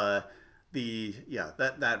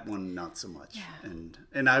 That one not so much. Yeah.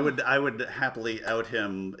 And I would happily out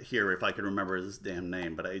him here if I could remember his damn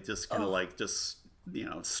name, but I just kind of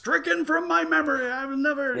stricken from my memory. I've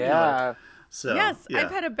never So yes, I've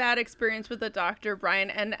had a bad experience with a doctor, Brian,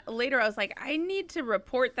 and later I was like, I need to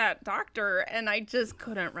report that doctor, and I just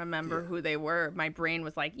couldn't remember who they were. My brain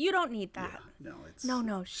was like, you don't need that. Yeah. No, it's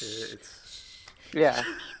yeah.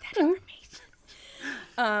 You need that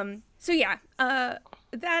information.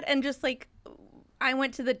 That, and just like, I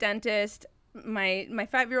went to the dentist. My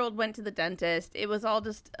 5-year-old went to the dentist. It was all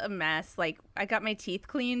just a mess. Like, I got my teeth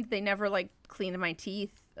cleaned. They never cleaned my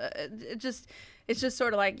teeth. It's just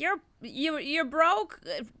sort of like, you're broke.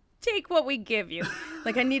 Take what we give you.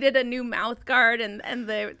 Like, I needed a new mouth guard, and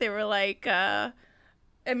they were like, I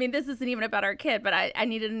mean, this isn't even about our kid, but I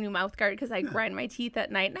needed a new mouth guard because I grind my teeth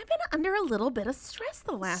at night, and I've been under a little bit of stress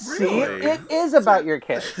the last week. See, it is about your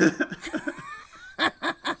kid.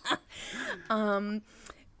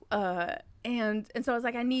 And so I was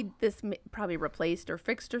like, I need this probably replaced or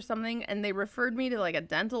fixed or something. And they referred me to like a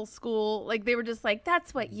dental school. Like, they were just like,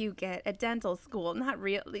 that's what you get, a dental school. Not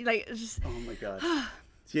really. Like, just, oh my God.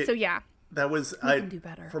 So yeah. That was, I can do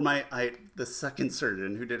better. For the second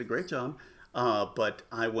surgeon who did a great job. But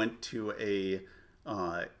I went to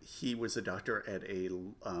he was a doctor at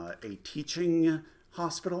a teaching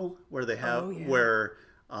hospital where they have,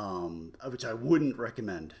 which I wouldn't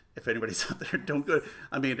recommend if anybody's out there. Don't go.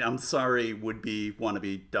 I mean, I'm sorry,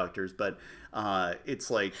 wannabe doctors, but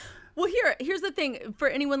it's like. Well, here's the thing for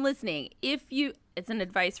anyone listening. It's an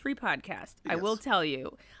advice-free podcast. Yes. I will tell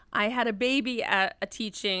you, I had a baby at a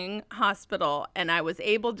teaching hospital, and I was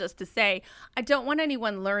able just to say, I don't want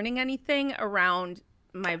anyone learning anything around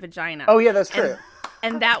my vagina. Oh yeah, that's true.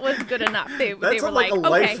 And that was good enough. They were like a okay.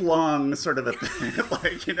 lifelong sort of a thing,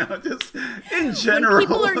 just in general. When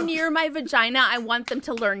people are near my vagina, I want them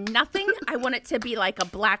to learn nothing. I want it to be like a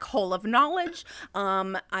black hole of knowledge.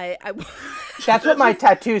 That's what my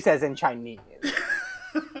tattoo says in Chinese.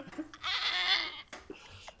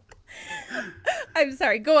 I'm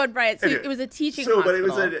sorry. Go on, Brian. So anyway, it was a teaching hospital. But it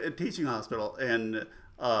was a teaching hospital, and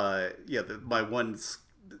my one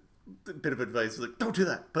bit of advice is like, don't do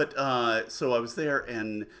that. But so I was there,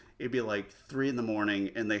 and it'd be like 3 a.m,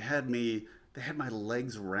 and they had my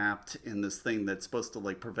legs wrapped in this thing that's supposed to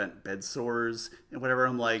like prevent bed sores and whatever.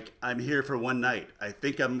 I'm like, I'm here for one night. I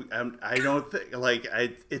think I don't think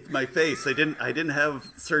it's my face. I didn't have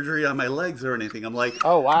surgery on my legs or anything. I'm like,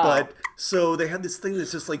 oh wow. But so they had this thing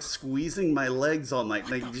that's just like squeezing my legs all night,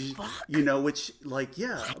 like, which like,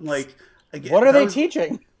 yeah, I'm like, again, what are they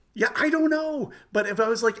teaching? Yeah, I don't know. But if I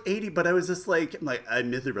was like 80, but I was just like,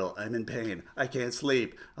 I'm miserable. I'm in pain. I can't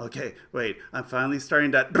sleep. Okay, wait. I'm finally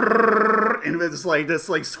starting to, and it's like, just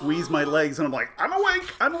like squeeze my legs. And I'm like, I'm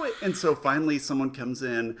awake. And so finally someone comes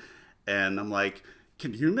in and I'm like,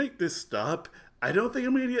 can you make this stop? I don't think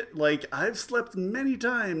I'm going to get, I've slept many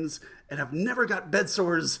times and I've never got bed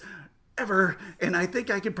sores ever, and I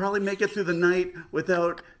think I could probably make it through the night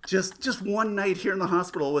without just one night here in the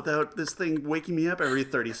hospital without this thing waking me up every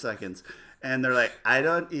 30 seconds. And they're like, I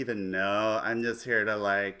don't even know. I'm just here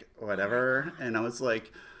to whatever. And I was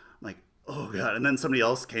like, oh God. And then somebody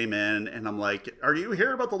else came in and I'm like, are you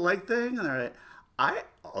here about the leg thing? And they're like, I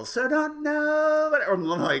also don't know. But I'm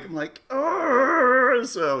like, oh.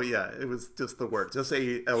 So yeah, it was just the word. Just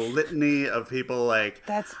a litany of people like.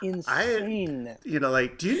 That's insane.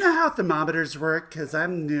 Like, do you know how thermometers work? Because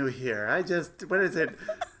I'm new here. What is it?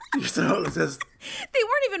 So it's just. They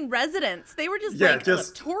weren't even residents. They were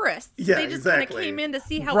just tourists. Yeah, they just kind of came in to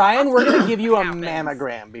see how. Brian, we're going to give you a happens.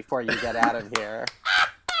 mammogram before you get out of here.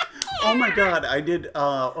 Oh my God, I did.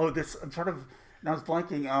 This sort of. I was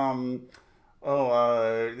blanking.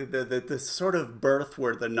 The sort of birth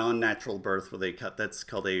where the non-natural birth where they cut. That's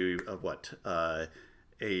called a what?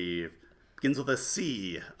 Begins with a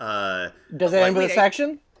C. Does it end with a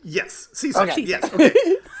section? Yes, C-section. Okay. Yes. Okay.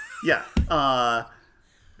 Yeah.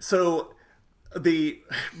 So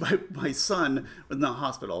my son was in the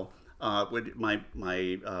hospital. With my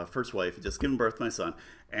first wife had just given birth to my son,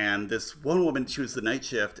 and this one woman, she was the night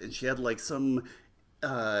shift, and she had like some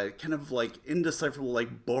kind of like indecipherable,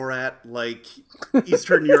 like Borat, like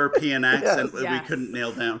Eastern European accent that we couldn't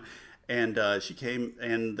nail down. And she came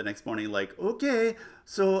in the next morning like, okay,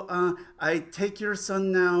 so I take your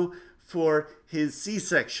son now for his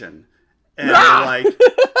C-section, and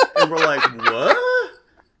we're like, what?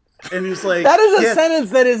 And he's like, that is a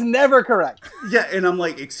sentence that is never correct. Yeah, and I'm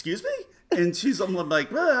like, excuse me? And I'm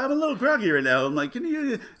like, well, I'm a little groggy right now. I'm like,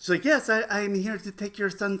 she's like, yes, I'm here to take your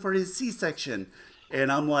son for his C-section.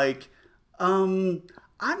 And I'm like, I'm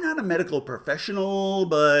not a medical professional,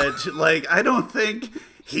 but like, I don't think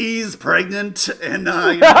he's pregnant. And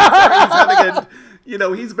he's having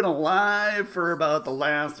he's been alive for about the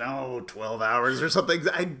last, 12 hours or something.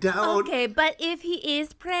 I doubt. Okay, but if he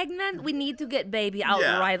is pregnant, we need to get baby out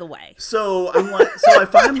right away. So I'm like,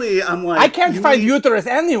 I'm like, I can't find uterus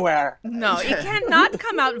anywhere. No, it cannot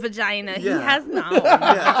come out vagina. He has no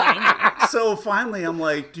vagina. So finally, I'm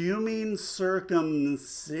like, do you mean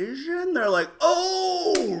circumcision? They're like,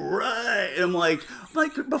 oh, right. And I'm like,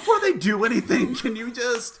 before they do anything, can you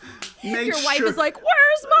just make Your wife sure... is like,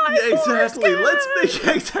 where's my exactly. foreskin?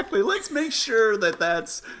 Let's make sure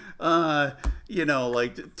that's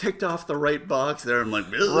ticked off the right box there. I'm like,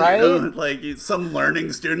 really? Right? Like some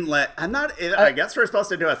learning student. I guess we're supposed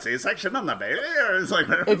to do a C-section on the baby. Or it's like,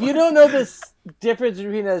 if you don't know this difference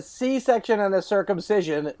between a C-section and a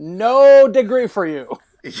circumcision, no degree for you.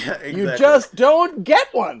 Yeah, exactly. You just don't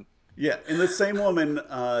get one. Yeah, and the same woman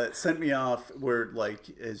sent me off where, like,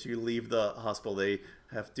 as you leave the hospital, they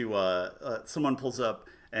have to, someone pulls up,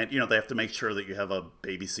 and, they have to make sure that you have a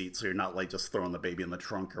baby seat, so you're not, like, just throwing the baby in the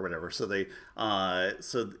trunk or whatever. So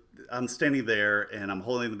I'm standing there, and I'm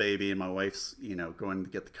holding the baby, and my wife's, going to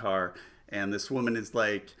get the car, and this woman is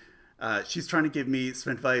like, she's trying to give me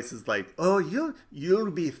some advice. Is like, oh, you'll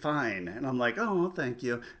be fine. And I'm like, oh, well, thank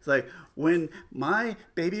you. It's like, when my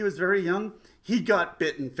baby was very young, he got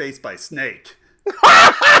bit in the face by a snake.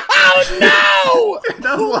 Oh, no!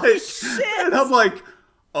 And I'm like,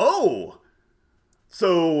 oh.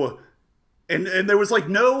 So, and there was like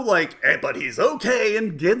no like, but he's okay.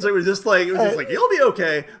 And kids, it was just like, you'll be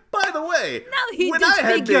okay. By the way, when I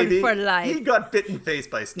had baby, for life. he got bit in the face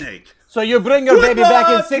by a snake. So you bring your baby back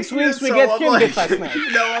in 6 weeks, we get him bit by snake.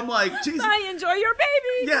 I'm like, Jesus. I enjoy your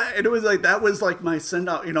baby. Yeah, and it was like, that was like my send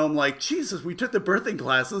out. I'm like, Jesus, we took the birthing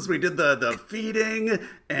classes. We did the feeding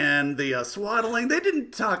and the swaddling. They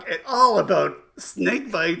didn't talk at all about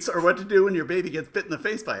snake bites or what to do when your baby gets bit in the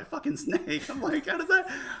face by a fucking snake. I'm like, how does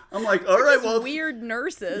that? I'm like, all right, well. Weird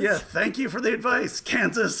nurses. Yeah, thank you for the advice,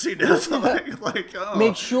 Kansas.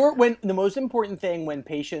 Make sure the most important thing when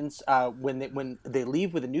patients, when they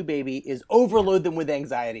leave with a new baby is overload them with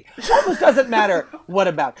anxiety. Almost doesn't matter what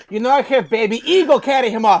about. I have baby, Eagle carry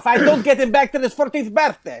him off. I don't get him back to his 14th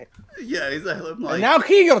birthday. Yeah, exactly. I'm like, and now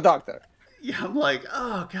he your doctor. Yeah, I'm like,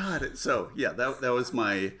 oh God. So yeah, that was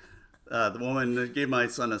my. The woman that gave my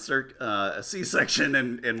son a C-section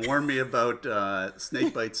and warned me about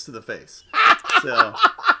snake bites to the face. So,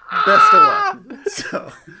 best of luck.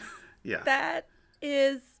 So, yeah. That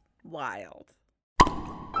is wild.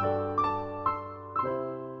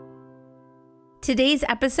 Today's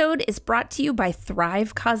episode is brought to you by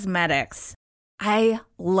Thrive Causemetics. I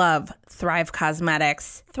love Thrive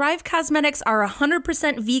Causemetics. Thrive Causemetics are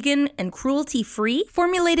 100% vegan and cruelty-free,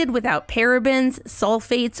 formulated without parabens,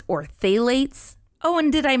 sulfates, or phthalates. Oh,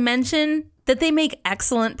 and did I mention that they make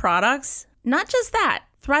excellent products? Not just that,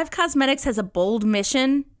 Thrive Causemetics has a bold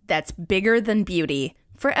mission that's bigger than beauty.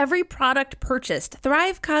 For every product purchased,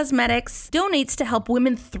 Thrive Cosmetics donates to help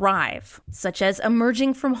women thrive, such as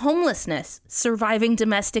emerging from homelessness, surviving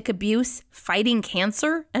domestic abuse, fighting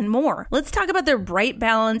cancer, and more. Let's talk about their Bright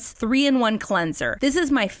Balance 3-in-1 cleanser. This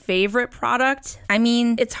is my favorite product. I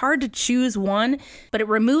mean, it's hard to choose one, but it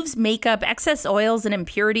removes makeup, excess oils, and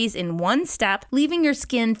impurities in one step, leaving your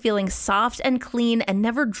skin feeling soft and clean and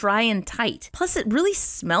never dry and tight. Plus, it really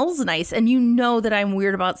smells nice, and you know that I'm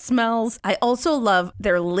weird about smells. I also love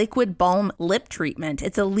their Liquid Balm Lip Treatment.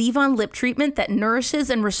 It's a leave-on lip treatment that nourishes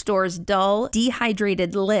and restores dull,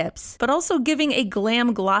 dehydrated lips, but also giving a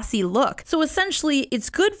glam glossy look. So essentially, it's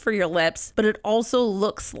good for your lips, but it also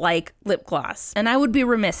looks like lip gloss. And I would be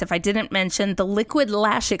remiss if I didn't mention the Liquid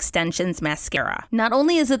Lash Extensions Mascara. Not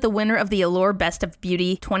only is it the winner of the Allure Best of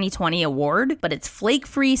Beauty 2020 award, but it's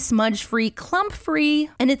flake-free, smudge-free, clump-free,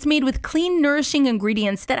 and it's made with clean, nourishing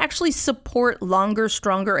ingredients that actually support longer,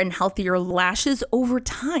 stronger, and healthier lashes over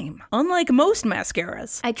time, unlike most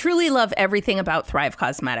mascaras. I truly love everything about Thrive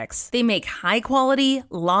Cosmetics. They make high-quality,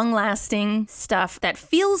 long-lasting stuff that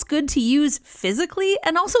feels good to use physically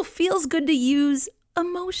and also feels good to use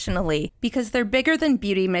emotionally, because their bigger than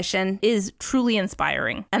beauty mission is truly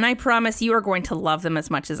inspiring, and I promise you are going to love them as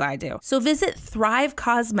much as I do. So visit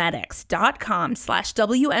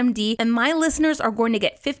thrivecosmetics.com/WMD and my listeners are going to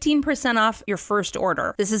get 15% off your first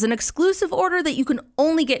order. This is an exclusive order that you can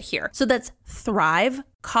only get here. So that's Thrive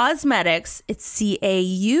Cosmetics, it's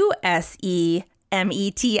CAUSEMETICS,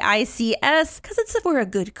 because it's for a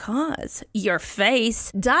good cause.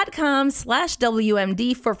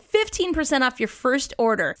 Yourface.com/WMD for 15% off your first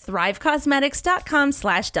order.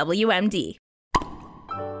 Thrivecosmetics.com/WMD.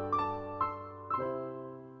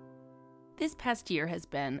 This past year has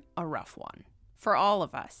been a rough one for all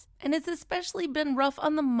of us, and it's especially been rough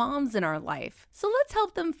on the moms in our life. So let's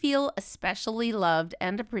help them feel especially loved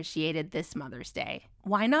and appreciated this Mother's Day.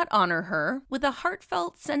 Why not honor her with a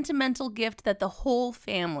heartfelt, sentimental gift that the whole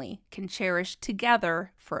family can cherish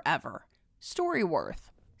together forever? Storyworth.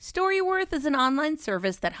 Storyworth is an online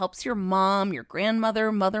service that helps your mom, your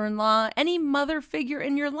grandmother, mother-in-law, any mother figure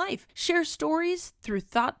in your life share stories through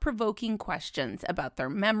thought-provoking questions about their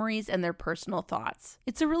memories and their personal thoughts.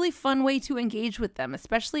 It's a really fun way to engage with them,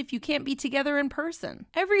 especially if you can't be together in person.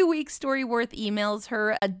 Every week, Storyworth emails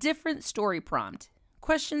her a different story prompt.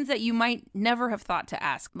 Questions that you might never have thought to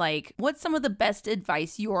ask, like, what's some of the best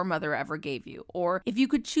advice your mother ever gave you? Or if you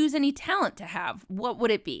could choose any talent to have, what would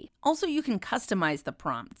it be? Also, you can customize the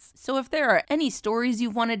prompts. So if there are any stories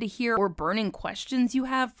you've wanted to hear or burning questions you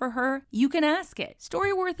have for her, you can ask it.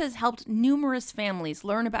 Storyworth has helped numerous families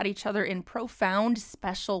learn about each other in profound,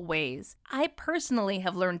 special ways. I personally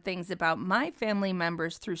have learned things about my family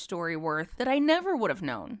members through Storyworth that I never would have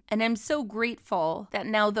known. And I'm so grateful that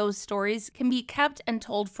now those stories can be kept and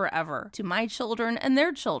told forever to my children and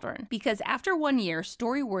their children, because after 1 year,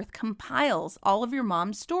 Storyworth compiles all of your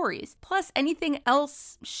mom's stories, plus anything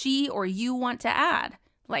else she or you want to add,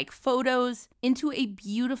 like photos, into a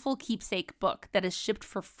beautiful keepsake book that is shipped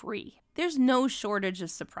for free. There's no shortage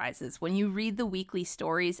of surprises when you read the weekly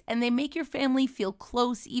stories, and they make your family feel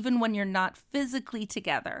close even when you're not physically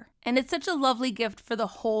together. And it's such a lovely gift for the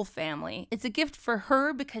whole family. It's a gift for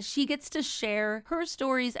her because she gets to share her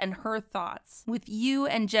stories and her thoughts with you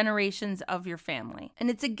and generations of your family.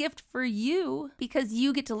 And it's a gift for you because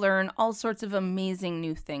you get to learn all sorts of amazing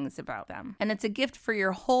new things about them. And it's a gift for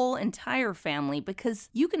your whole entire family because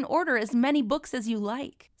you can order as many books as you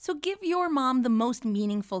like. So give your mom the most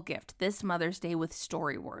meaningful gift this Mother's Day with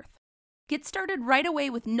Storyworth. Get started right away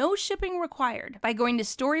with no shipping required by going to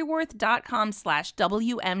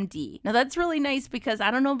storyworth.com/WMD. Now that's really nice because I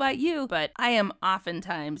don't know about you, but I am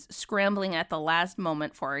oftentimes scrambling at the last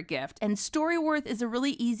moment for a gift. And Storyworth is a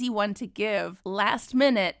really easy one to give last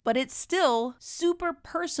minute, but it's still super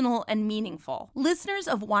personal and meaningful. Listeners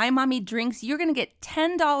of Why Mommy Drinks, you're going to get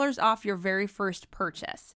 $10 off your very first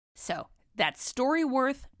purchase. So that's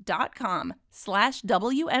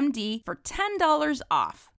storyworth.com/WMD for $10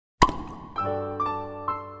 off.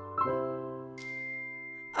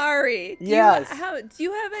 Ari, do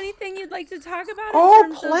you have anything you'd like to talk about?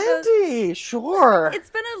 Plenty, sure. It's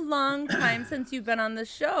been a long time since you've been on the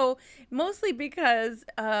show, mostly because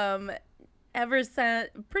ever since,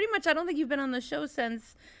 pretty much I don't think you've been on the show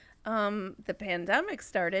since the pandemic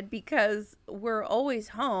started, because we're always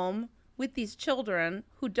home with these children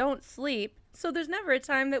who don't sleep, so there's never a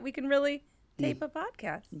time that we can really tape a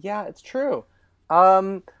podcast. Yeah, it's true.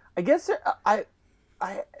 I guess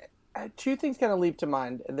two things kind of leap to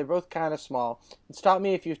mind, and they're both kind of small. And stop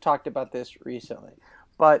me if you've talked about this recently.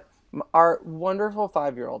 But our wonderful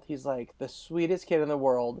 5-year-old, he's like the sweetest kid in the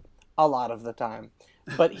world a lot of the time.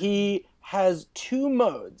 But he has two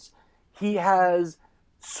modes. He has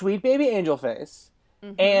Sweet Baby Angel Face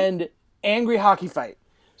and Angry Hockey Fight.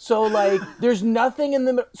 So, like, there's nothing in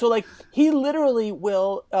the... So, like, he literally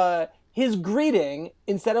will... his greeting,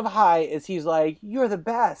 instead of hi, is he's like, you're the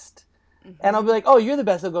best. And I'll be like, oh, you're the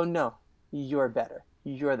best. He'll go, no, you're better.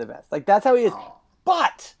 You're the best. Like, that's how he is.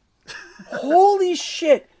 But, holy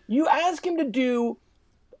shit, you ask him to do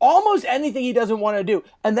almost anything he doesn't want to do.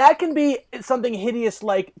 And that can be something hideous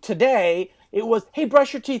like today. It was, hey,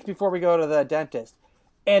 brush your teeth before we go to the dentist.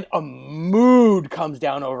 And a mood comes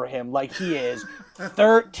down over him like he is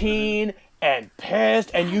 13 and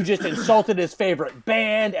pissed, and you just insulted his favorite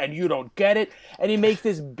band, and you don't get it. And he makes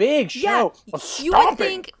this big show of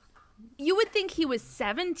stomping. You would think he was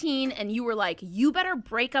 17 and you were like, you better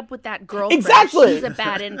break up with that girlfriend. Exactly. She's a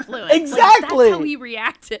bad influence. Exactly. Like, that's how he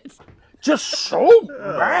reacted. Just so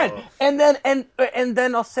mad. And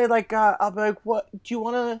then I'll say, like, I'll be like, what, do you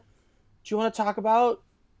want to talk about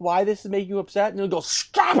why this is making you upset? And he'll go,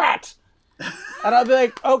 stop it. And I'll be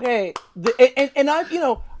like, okay.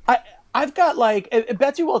 I've got, like,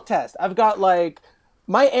 Betsy will attest, I've got, like,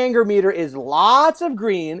 my anger meter is lots of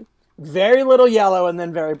green, very little yellow, and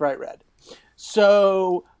then very bright red.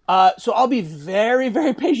 So I'll be very,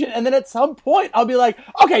 very patient, and then at some point I'll be like,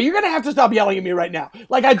 okay, you're gonna have to stop yelling at me right now.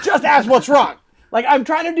 Like, I just asked what's wrong. Like, I'm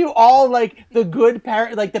trying to do all, like, the good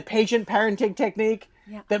parent, like, the patient parenting technique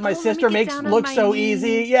that my sister makes look so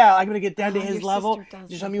easy. Yeah, I'm gonna get down to his level. Is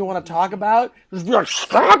there something you want to talk about? Just be like,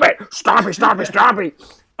 stop it! Stop it! Stop it! Stop it!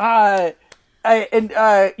 And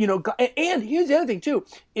here's the other thing too,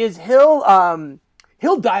 is he'll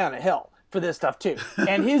die on a hill for this stuff too.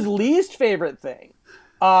 And his least favorite thing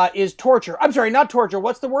is torture. I'm sorry, not torture.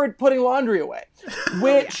 What's the word? Putting laundry away,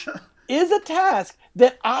 which is a task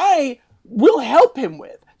that I will help him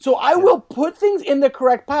with. So I will put things in the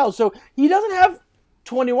correct pile. So he doesn't have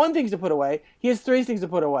 21 things to put away. He has 3 things to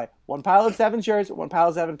put away. One pile of 7 shirts, one pile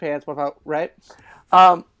of 7 pants, one pile, right?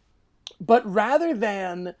 But rather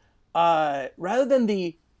than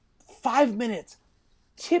the 5 minutes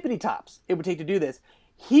tippity tops it would take to do this,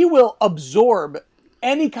 he will absorb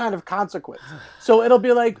any kind of consequence. So it'll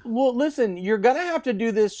be like, well, listen, you're gonna have to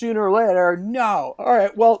do this sooner or later. No, all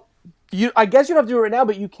right, well, I guess you don't have to do it right now,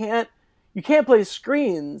 but you can't play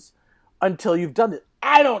screens until you've done it.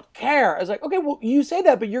 I don't care. I was like, okay, well, you say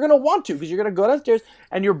that, but you're gonna want to, because you're gonna go downstairs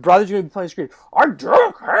and your brother's gonna be playing screens. I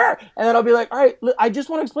don't care. And then I'll be like, all right, I just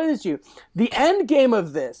want to explain this to you. The end game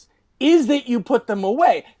of this is that you put them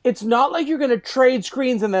away. It's not like you're going to trade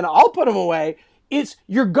screens and then I'll put them away. It's,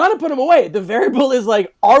 you're going to put them away. The variable is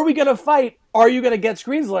like, are we going to fight? Are you going to get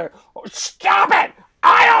screens later? Oh, stop it!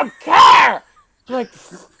 I don't care! You're like,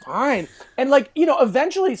 fine. And like,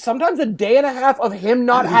 eventually, sometimes a day and a half of him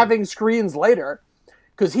not having screens later,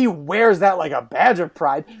 because he wears that like a badge of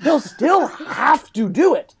pride, he'll still have to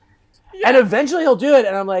do it. Yeah. And eventually he'll do it.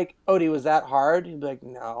 And I'm like, Odie, was that hard? He'd be like,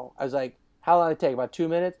 no. I was like, how long did it take? About 2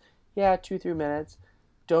 minutes? Yeah, 2-3 minutes.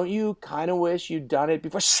 Don't you kind of wish you'd done it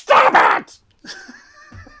before? Stop it!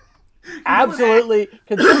 Absolutely,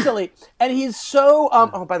 consistently. And he's so...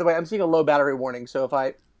 oh, by the way, I'm seeing a low battery warning, so if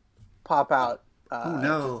I pop out,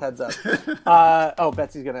 just heads up.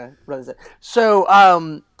 Betsy's going to run this.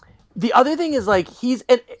 So, the other thing is, like, he's...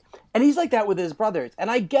 And he's like that with his brothers. And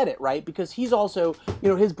I get it, right? Because he's also...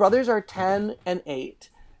 his brothers are 10 and 8,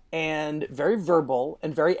 and very verbal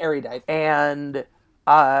and very erudite. And...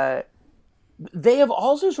 they have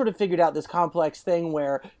also sort of figured out this complex thing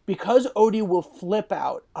where, because Odie will flip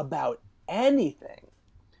out about anything,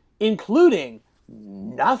 including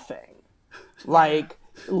nothing, like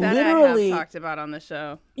that literally I have talked about on the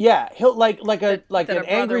show. Yeah, he'll like an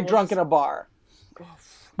angry drunk in a bar.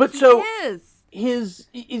 But so his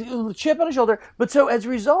chip on his shoulder. But so as a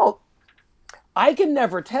result, I can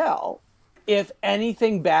never tell if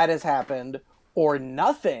anything bad has happened or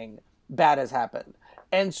nothing bad has happened.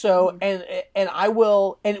 And so, and I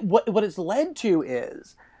will, and what it's led to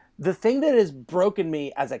is, the thing that has broken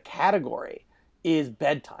me as a category is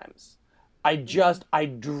bedtimes. I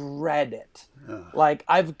dread it. Like,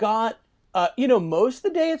 I've got, most of the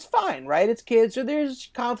day it's fine, right? It's kids, so there's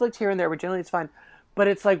conflict here and there, but generally it's fine. But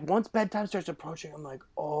it's like, once bedtime starts approaching, I'm like,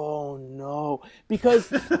 oh no.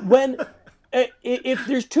 Because if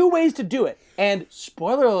there's 2 ways to do it, and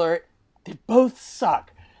spoiler alert, they both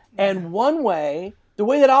suck. And one way... The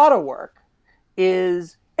way that ought to work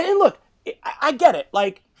is, and look, I get it.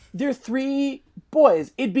 Like, they're 3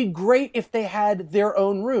 boys. It'd be great if they had their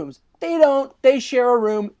own rooms. They don't. They share a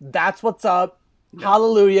room. That's what's up.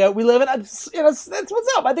 Hallelujah. We live in a, that's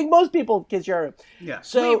what's up. I think most people kids share a room. Yeah.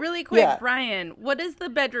 So, Wait, really quick, yeah. Brian, what is the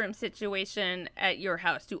bedroom situation at your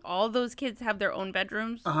house? Do all those kids have their own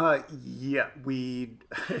bedrooms? Yeah, we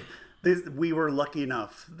we were lucky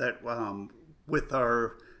enough that with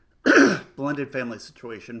our blended family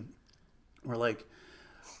situation, we're like,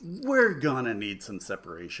 we're gonna need some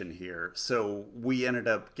separation here. So we ended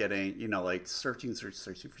up getting, like searching for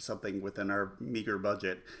something within our meager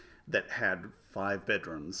budget that had 5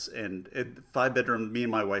 bedrooms. And 5 bedroom, me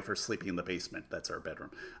and my wife are sleeping in the basement. That's our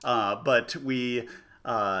bedroom. But we,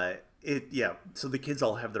 so the kids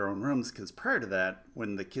all have their own rooms, because prior to that,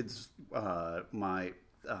 when the kids, my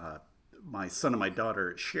son and my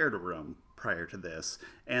daughter shared a room prior to this,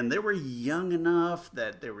 and they were young enough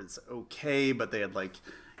that there was okay, but they had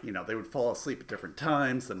they would fall asleep at different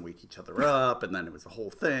times, then wake each other up, and then it was a whole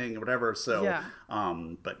thing or whatever. So, Yeah.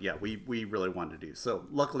 But yeah, we really wanted to do. So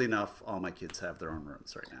luckily enough, all my kids have their own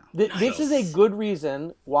rooms right now. This is a good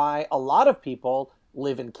reason why a lot of people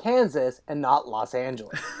live in Kansas and not Los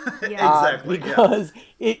Angeles. Exactly. Because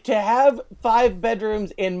to have 5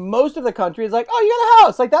 bedrooms in most of the country is like, oh, you got a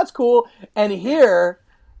house. Like, that's cool. And here,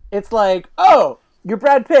 it's like, oh, you're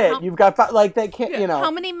Brad Pitt. You've got 5, like, they can't,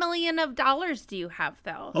 How many million of dollars do you have,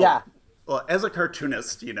 though? Yeah. Well, as a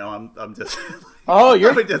cartoonist, I'm just. Oh,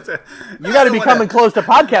 you got to be coming close to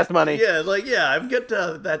podcast money. Yeah, I've got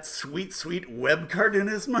that sweet web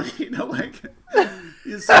cartoonist money.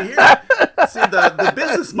 You see here. See, the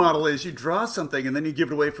business model is you draw something and then you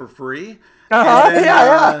give it away for free. And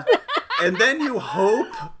then, and then you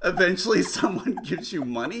hope eventually someone gives you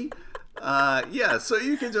money. So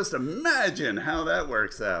you can just imagine how that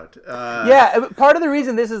works out. Part of the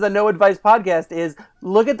reason this is a no advice podcast is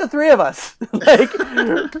look at the 3 of us.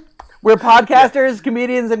 We're podcasters,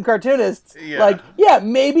 comedians, and cartoonists. Yeah.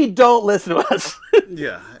 Maybe don't listen to us.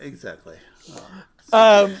 Yeah, exactly.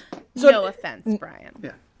 No offense, Brian.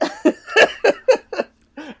 Yeah.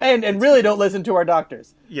 and really don't listen to our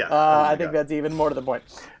doctors. Yeah. I think that's even more to the point.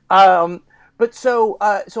 But so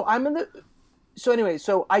I'm in the. So anyway,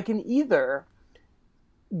 so I can either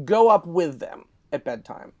go up with them at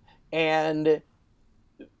bedtime, and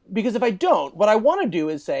because if I don't, what I want to do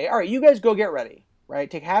is say, all right, you guys go get ready, right?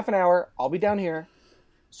 Take half an hour. I'll be down here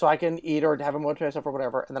so I can eat or have a moment to myself or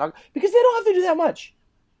whatever. And then because they don't have to do that much.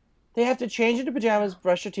 They have to change into pajamas,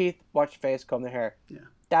 brush their teeth, wash their face, comb their hair. Yeah.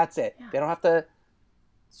 That's it. Yeah. They don't have to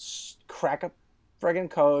crack a friggin'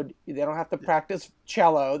 code. They don't have to practice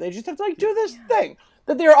cello. They just have to do this thing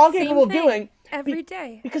that they're all capable of doing every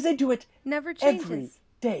day, because they do it never changes every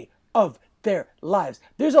day of their lives.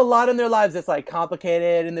 There's a lot in their lives that's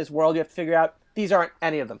complicated in this world you have to figure out. These aren't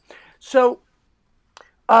any of them. So,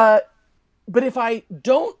 but if I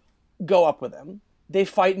don't go up with them, they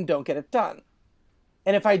fight and don't get it done.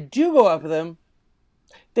 And if I do go up with them,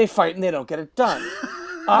 they fight and they don't get it done.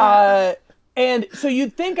 And so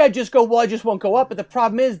you'd think I'd just go, well, I just won't go up. But the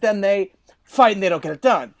problem is then they fight and they don't get it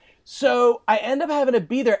done. So I end up having to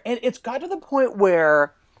be there. And it's got to the point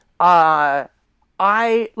where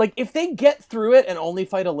if they get through it and only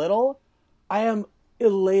fight a little, I am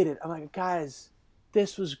elated. I'm like, guys,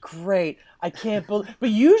 this was great. I can't believe. But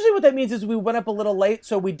usually what that means is we went up a little late,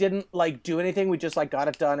 so we didn't do anything. We just got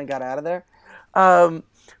it done and got out of there. But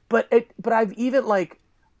I've even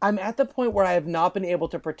I'm at the point where I have not been able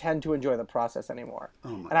to pretend to enjoy the process anymore.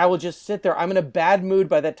 And I will just sit there. I'm in a bad mood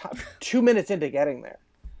by the time 2 minutes into getting there.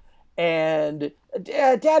 And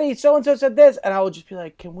Daddy, so-and-so said this. And I will just be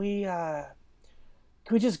like, can we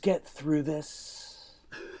just get through this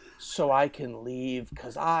so I can leave?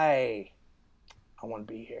 Because I want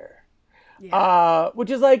to be here. Yeah. Which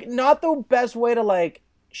is not the best way to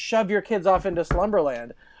shove your kids off into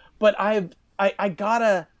slumberland. But I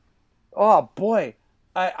gotta, oh boy,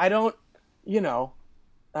 I don't, we're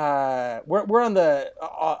on the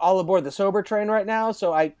all aboard the sober train right now,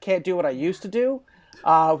 so I can't do what I used to do,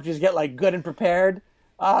 which is get good and prepared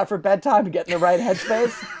for bedtime and get in the right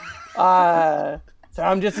headspace. So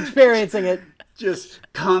I'm just experiencing it. Just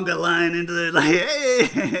conga line into the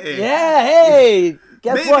hey. Yeah, hey.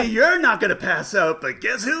 Guess Maybe what? You're not gonna pass out, but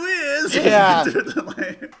guess who is? Yeah.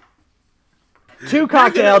 2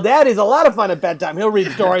 cocktail daddy's a lot of fun at bedtime. He'll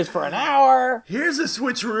read stories for an hour. Here's a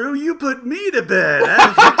switcheroo. You put me to bed.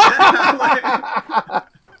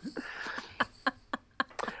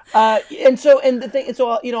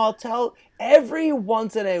 I'll tell every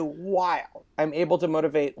once in a while I'm able to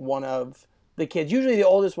motivate one of the kids, usually the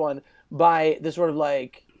oldest one, by the sort of you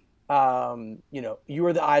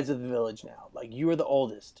are the eyes of the village now. You are the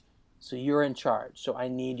oldest. So you're in charge. So I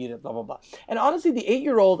need you to blah, blah, blah. And honestly, the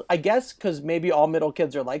 8-year-old, I guess, because maybe all middle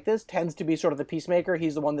kids are like this, tends to be sort of the peacemaker.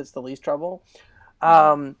 He's the one that's the least trouble.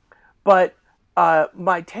 But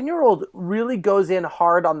my 10-year-old really goes in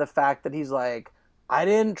hard on the fact that he's like, I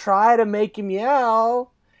didn't try to make him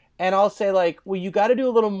yell. And I'll say, like, well, you got to do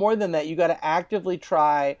a little more than that. You got to actively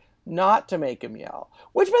try not to make him yell.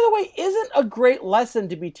 Which, by the way, isn't a great lesson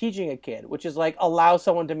to be teaching a kid, which is like allow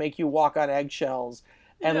someone to make you walk on eggshells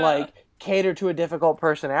and like cater to a difficult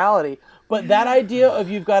personality. But that idea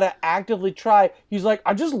of you've got to actively try, he's like,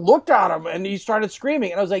 I just looked at him and he started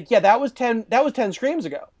screaming. And I was like, yeah, that was 10 screams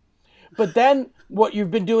ago. But then what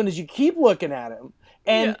you've been doing is you keep looking at him.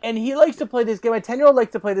 And he likes to play this game. My 10-year-old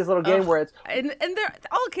likes to play this little game where it's... And they're,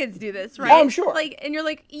 all kids do this, right? Oh, I'm sure. Like, and you're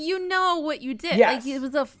like, you know what you did. Yes. Like, it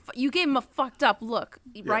was you gave him a fucked up look,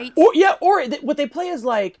 right? Or what they play is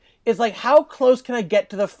like, how close can I get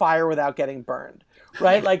to the fire without getting burned,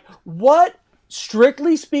 right? Like, what,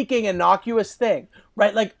 strictly speaking, innocuous thing,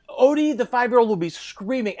 right? Like, Odie, the 5-year-old, will be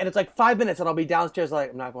screaming, and it's like 5 minutes, and I'll be downstairs like,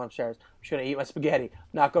 I'm not going upstairs. I'm just going to eat my spaghetti. I'm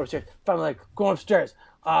not going upstairs. Finally, like, going upstairs.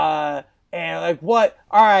 And like, what?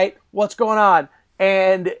 All right, what's going on?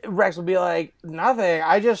 And Rex will be like, nothing.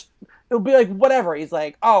 It'll be like, whatever. He's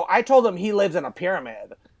like, oh, I told him he lives in a pyramid.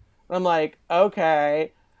 And I'm like,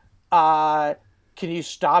 okay, can you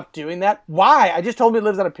stop doing that? Why? I just told him he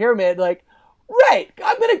lives in a pyramid. Like, right.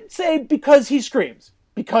 I'm going to say because he screams.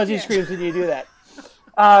 Because he screams when you do that.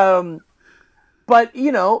 But,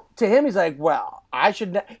 to him, he's like, well, I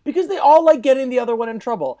should... Because they all like getting the other one in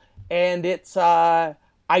trouble. And it's... I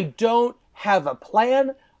don't have a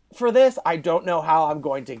plan for this. I don't know how I'm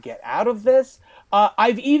going to get out of this.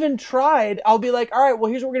 I've even tried, I'll be like, all right, well,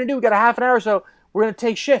 here's what we're going to do. We got a half an hour, so we're going to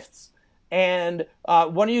take shifts. And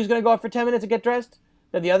one of you is going to go out for 10 minutes and get dressed.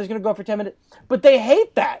 Then the other's going to go out for 10 minutes. But they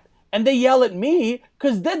hate that. And they yell at me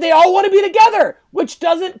because then they all want to be together, which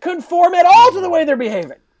doesn't conform at all to the way they're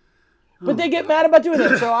behaving. But they get mad about doing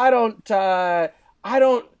it. So I don't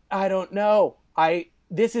know.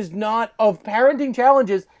 This is not of parenting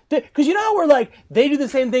challenges. Because you know how we're like, they do the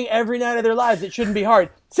same thing every night of their lives. It shouldn't be hard.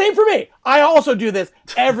 Same for me. I also do this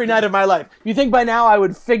every night of my life. You think by now I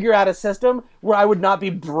would figure out a system where I would not be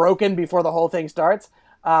broken before the whole thing starts?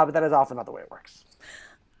 But that is often not the way it works.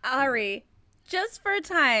 Ari, just for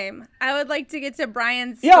time, I would like to get to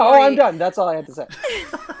Brian's story. Yeah, I'm done. That's all I had to say.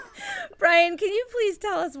 Brian, can you please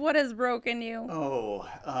tell us what has broken you? Oh,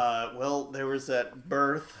 well, there was that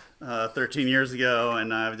birth 13 years ago,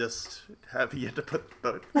 and I just have yet to put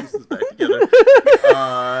the pieces back together.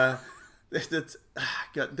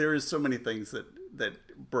 There is so many things that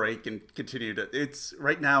break and continue to. It's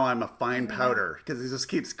right now I'm a fine powder because it just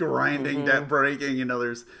keeps grinding, breaking.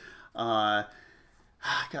 There's. I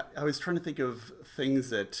was trying to think of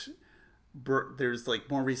things that. There's like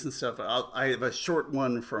more recent stuff. I have a short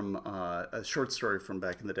one from a short story from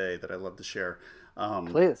back in the day that I love to share.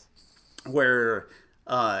 Please. Where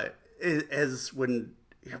as when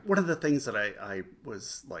one of the things that I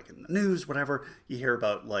was like in the news, whatever, you hear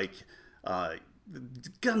about like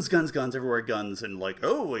guns everywhere, guns, and like,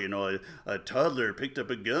 oh, a toddler picked up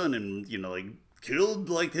a gun and like killed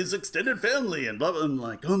like his extended family and blah blah. I'm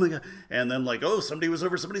like, oh my god. And then like, oh, somebody was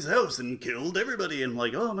over somebody's house and killed everybody, and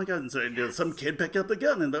like, oh my god. And so some kid picked up a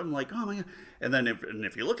gun, and I'm like, oh my god. And then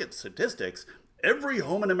if you look at statistics, every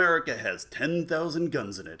home in America has 10,000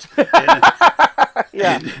 guns in it.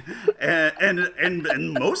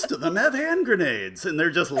 And most of them have hand grenades, and they're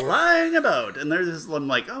just lying about, and I'm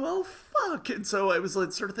like, oh well, fuck. And so I was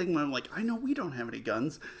like sort of thinking, I'm like, I know we don't have any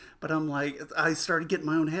guns, but I'm like, I started getting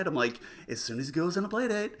my own head. I'm like, as soon as he goes on a play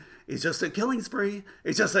date, it's just a killing spree.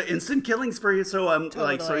 It's just an instant killing spree. So I'm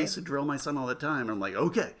like, so I used to drill my son all the time. I'm like,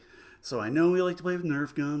 okay. So I know we like to play with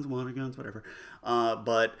Nerf guns, water guns, whatever.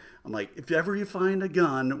 But I'm like, if ever you find a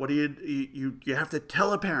gun, what do you have to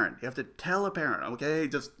tell a parent. You have to tell a parent, okay?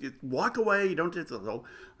 Just walk away. You don't just,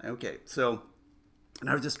 okay. So,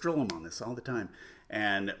 and I would just drill him on this all the time.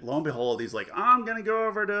 And lo and behold, he's like, I'm going to go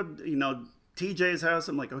over to, TJ's house.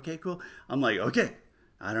 I'm like, okay, cool. I'm like, okay.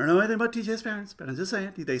 I don't know anything about TJ's parents, but I'm just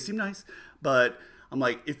saying, they seem nice. But I'm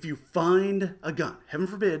like, if you find a gun, heaven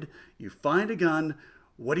forbid, you find a gun,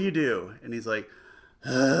 what do you do? And he's like,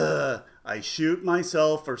 I shoot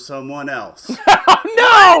myself or someone else.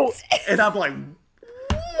 No! And I'm like,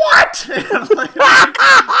 what? And I'm like,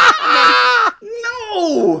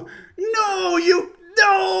 no!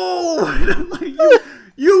 And I'm like,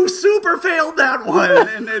 you super failed that one.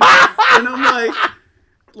 And I'm like,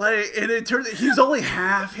 and it turns, he's only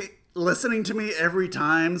half listening to me every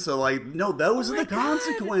time. So like, no, those are the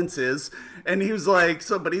consequences. And he was like,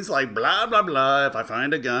 but he's like, blah, blah, blah. If I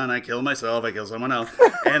find a gun, I kill myself, I kill someone else.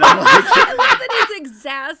 And I'm like, I love that he's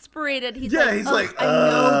exasperated. He's like, I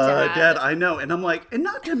know, Dad, I know. And I'm like, and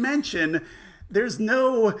not to mention there's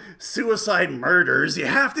no suicide murders. You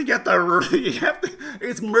have to get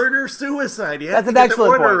it's murder suicide. You have That's to an get the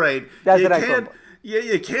excellent order point. right. That's you an excellent can't, point.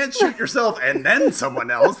 you can't shoot yourself and then someone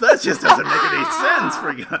else. That just doesn't make any sense,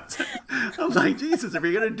 for God's sake. I'm like, Jesus, if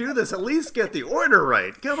you're going to do this, at least get the order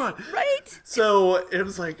right. Come on. Right? So it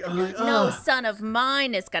was like, No son of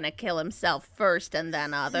mine is going to kill himself first and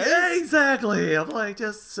then others. yeah, exactly. I'm like,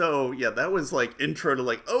 just so, yeah, that was like intro to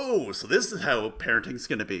like, oh, so this is how parenting's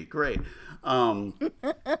going to be. Great.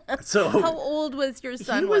 So How old was your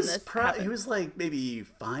son he when was this he happened? was like maybe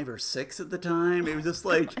 5 or 6 at the time. It was just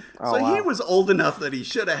like Oh, so wow. he was old enough that he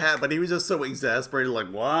should have had, but he was just so exasperated,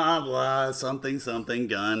 like blah blah something something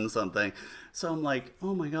gun something. So I'm like,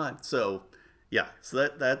 oh my god. So yeah, so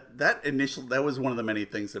that was one of the many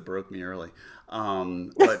things that broke me early.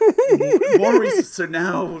 But more recent, so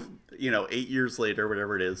now 8 years later,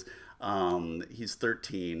 whatever it is. He's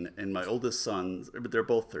 13, and my oldest son, but they're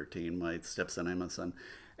both 13, my stepson and my son.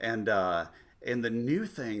 And the new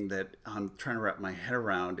thing that I'm trying to wrap my head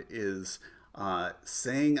around is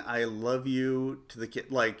saying I love you to the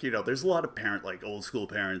kid. Like, there's a lot of like old school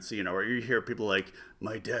parents, or you hear people like,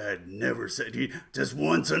 my dad never said, he just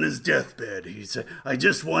once on his deathbed, he said, I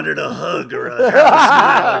just wanted a hug or a half a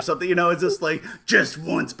smile or something. It's just like, just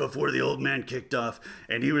once before the old man kicked off,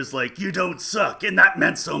 and he was like, you don't suck, and that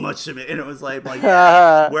meant so much to me. And it was like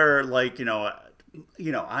where like,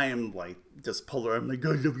 I am like, just polar. I'm like, I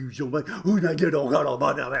love you so much.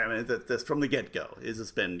 That's from the get-go. It's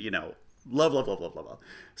just been, love, love, love, love, love, love.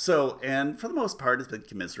 So, and for the most part, it's been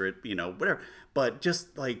commiserate, whatever. But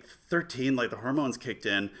just like 13, like the hormones kicked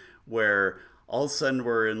in, where all of a sudden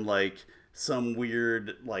we're in like some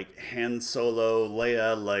weird like Han Solo,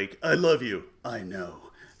 Leia, like, I love you, I know.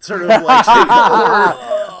 Sort of like,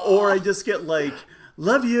 or I just get like,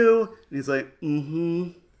 love you. And he's like,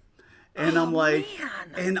 mm-hmm. And I'm like,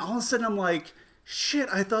 and all of a sudden I'm like, shit,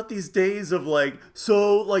 I thought these days of like,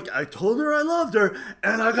 so like I told her I loved her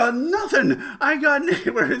and I got nothing.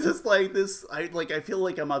 Where it's just like this, I feel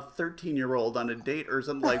like I'm a 13-year-old on a date or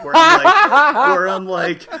something, like where I'm like,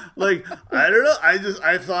 I don't know.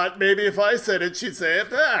 I thought maybe if I said it, she'd say it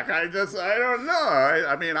back. I don't know.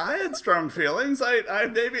 I mean, I had strong feelings.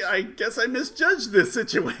 I guess I misjudged this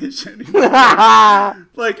situation.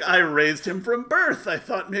 Like I raised him from birth. I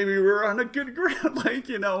thought maybe we were on a good ground. Like,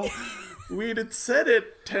 we'd had said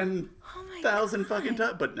it 10,000 fucking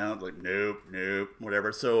times, but now like nope,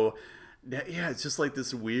 whatever. So yeah, it's just like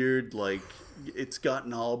this weird, like it's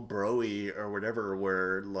gotten all bro-y or whatever,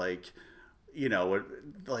 where like,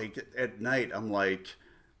 like at night I'm like,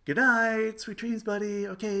 good night, sweet dreams, buddy.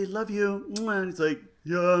 Okay, love you. And he's like,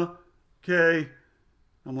 yeah, okay.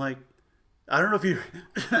 I'm like, I don't know if you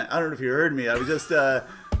heard me. I was just, and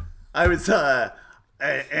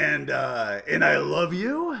I love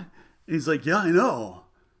you. And he's like, yeah, I know.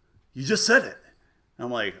 You just said it. I'm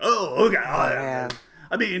like, oh, okay. I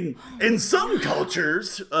mean, in some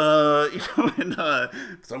cultures, when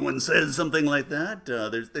someone says something like that,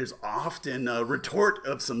 there's often a retort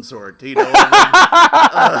of some sort, of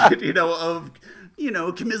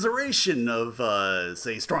commiseration of,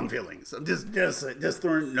 say, strong feelings. I'm just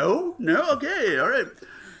throwing, no, okay, all right.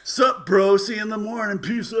 Sup, bro? See you in the morning.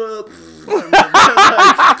 Peace up.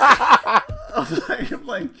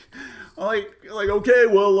 I'm like, okay,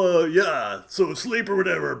 well, yeah, so sleep or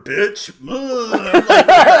whatever, bitch.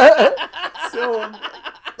 So,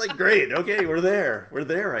 like, great, okay, we're there,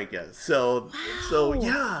 I guess. So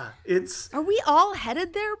yeah, it's. Are we all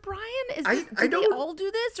headed there, Brian? Did we all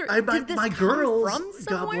do this, or did this my come girls, from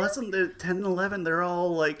somewhere? God bless them, they're 10 and 11, they're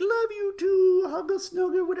all like, love you too, hug us,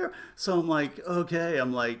 snuggle, whatever. So I'm like, okay,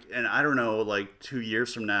 and I don't know, like 2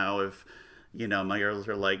 years from now, if my girls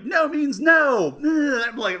are like, no means no.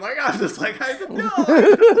 I'm like I'm just like, no.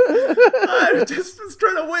 I just was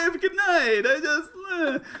trying to wave goodnight.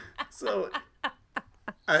 So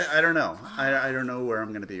I don't know. I don't know where I'm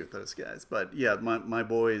going to be with those guys. But yeah, my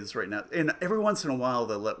boys right now, and every once in a while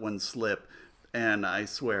they'll let one slip. And I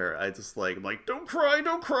swear, I'm like, don't cry.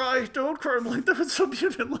 I'm like, that was so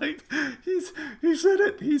beautiful. Like, he said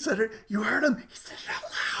it. You heard him. He said it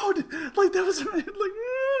out loud. Like, that was like,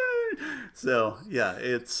 so yeah,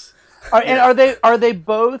 it's. And are they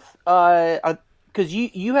both? Because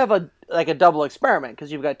you have a double experiment because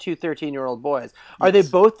you've got two 13-year-old boys. Are they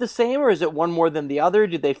both the same, or is it one more than the other?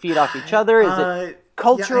 Do they feed off each other? Is it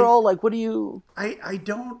cultural? Like, what do you? I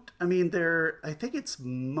don't. I mean, I think it's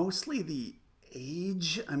mostly the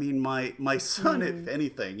age. I mean, my son, if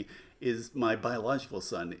anything, is my biological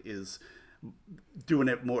son is doing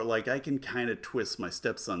it more like I can kind of twist my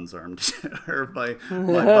stepson's arm or my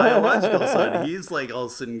biological son. He's like all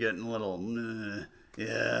of a sudden getting a little,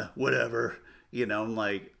 yeah, whatever. I'm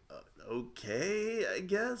like, okay, I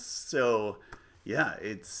guess. So yeah,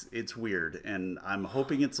 it's weird, and I'm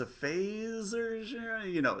hoping it's a phase, or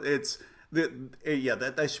it's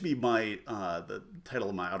that should be my the title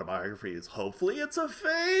of my autobiography is hopefully it's a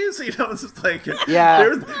phase. It's just like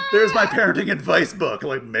there's my parenting advice book.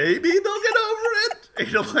 Like maybe they'll get over it.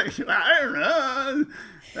 Like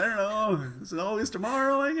I don't know. It's always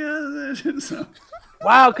tomorrow, I guess. So.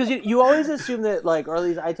 Wow, because you always assume that, like, or at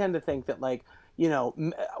least I tend to think that, like,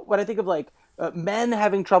 when I think of, like, men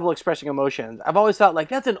having trouble expressing emotions, I've always thought, like,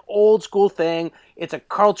 that's an old school thing. It's a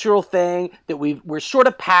cultural thing that we're sort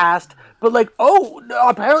of past. But, like,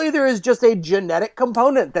 apparently there is just a genetic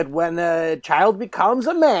component that when a child becomes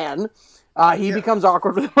a man, he becomes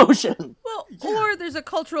awkward with emotion. Well, or there's a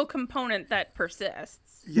cultural component that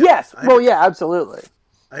persists. Yes. Absolutely.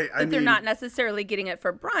 I mean, they're not necessarily getting it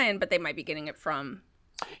from Brian, but they might be getting it from...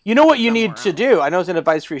 You know what you need to do? I know it's an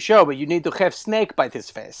advice-free show, but you need to have Snake bite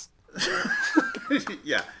his face.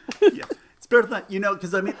 yeah. It's better than that,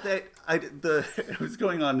 because I mean, it was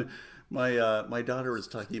going on. My daughter was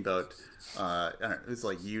talking about. I don't know, it was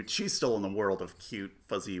like she's still in the world of cute,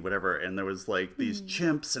 fuzzy, whatever. And there was like these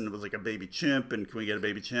chimps, and it was like a baby chimp, and can we get a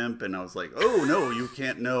baby chimp? And I was like, oh no, you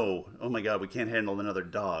can't. No, oh my god, we can't handle another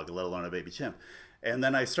dog, let alone a baby chimp. And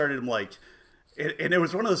then I started like. And it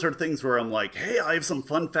was one of those sort of things where I'm like, hey, I have some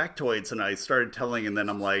fun factoids. And I started telling, and then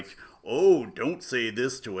I'm like, oh, don't say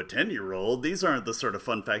this to a 10-year-old. These aren't the sort of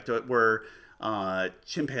fun factoid where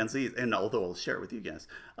chimpanzees, and although I'll share it with you guys,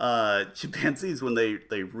 chimpanzees, when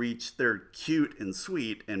they reach, they're cute and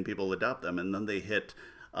sweet, and people adopt them, and then they hit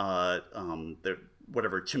their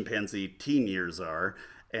whatever chimpanzee teen years are,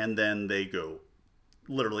 and then they go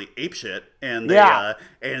literally apeshit, and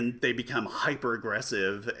they become hyper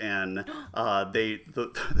aggressive, and the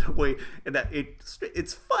way and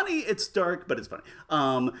it's funny, it's dark, but it's funny.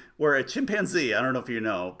 Where a chimpanzee, I don't know if you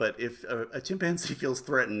know, but if a chimpanzee feels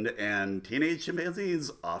threatened, and teenage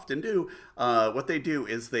chimpanzees often do, what they do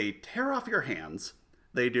is they tear off your hands.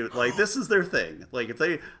 They do, like, this is their thing. Like, if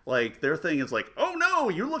they, like, their thing is like, oh no,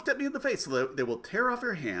 you looked at me in the face. So they will tear off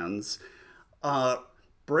your hands,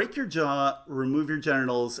 break your jaw, remove your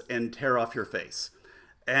genitals, and tear off your face.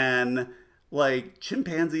 And, like,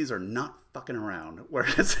 chimpanzees are not fucking around. Where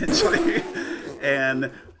essentially,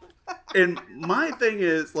 and my thing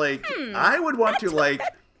is, like, I would want to, like,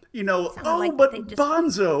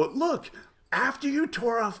 Bonzo, look, after you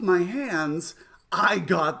tore off my hands, I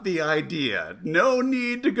got the idea. No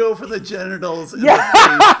need to go for the genitals and the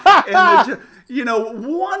face.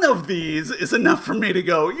 And one of these is enough for me to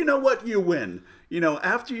go, you know what, you win.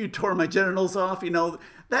 After you tore my genitals off,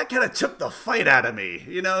 that kind of took the fight out of me.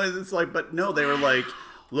 It's like, but no, they were like,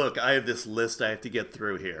 look, I have this list I have to get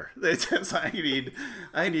through here. They says, I need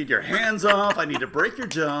your hands off. I need to break your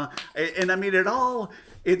jaw. And I mean,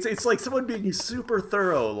 it's like someone being super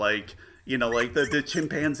thorough, like, like the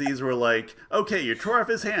chimpanzees were like, okay, you tore off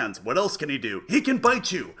his hands. What else can he do? He can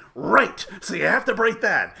bite you. Right. So you have to break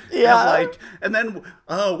that. Yeah. And then,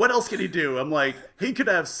 what else can he do? I'm like, he could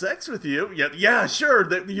have sex with you. Yeah, sure.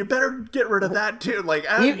 You better get rid of that too. Like,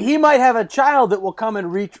 he might have a child that will come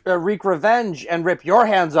and wreak revenge and rip your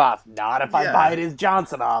hands off. Not if I bite his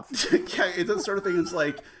Johnson off. Yeah, it's that sort of thing. It's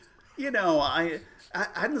like,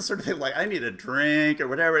 I'm the sort of thing, like, I need a drink or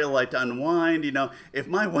whatever, I like to unwind, If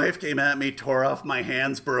my wife came at me, tore off my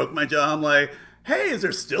hands, broke my jaw, I'm like, hey, is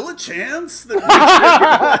there still a chance that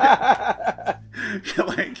we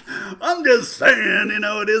like, I'm just saying,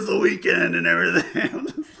 it is the weekend and everything.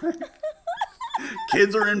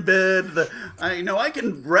 Kids are in bed. I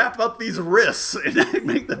can wrap up these wrists and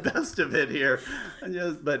make the best of it here.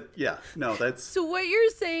 That's... So what you're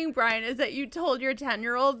saying, Brian, is that you told your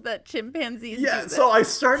 10-year-old that chimpanzees do this? So I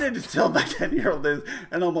started to tell my 10-year-old this,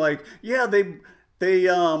 and I'm like, I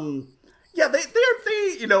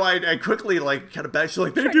quickly, like, kind of bash,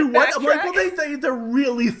 like, they do what? I'm like, well, they're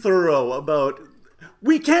really thorough about...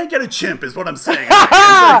 We can't get a chimp, is what I'm saying.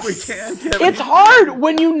 We can't get it's hard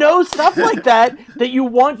when you know stuff like that you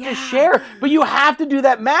want to share, but you have to do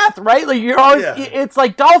that math, right? Like, you're always, it's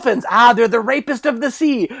like dolphins. They're the rapist of the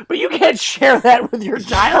sea, but you can't share that with your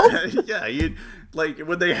child. Like,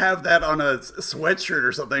 when they have that on a sweatshirt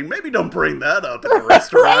or something, maybe don't bring that up at a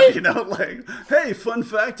restaurant, right? Like, hey, fun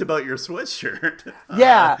fact about your sweatshirt.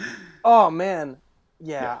 Oh, man.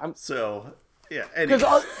 Yeah.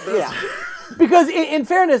 Because in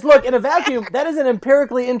fairness, look, in a vacuum, that is an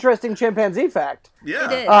empirically interesting chimpanzee fact.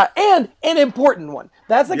 Yeah. It is. And an important one.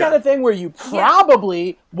 That's the kind of thing where you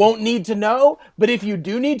probably won't need to know, but if you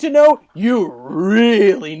do need to know, you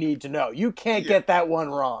really need to know. You can't get that one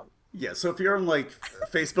wrong. Yeah, so if you're on like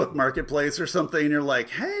Facebook Marketplace or something, and you're like,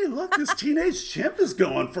 "Hey, look, this teenage chimp is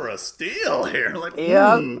going for a steal here." Like,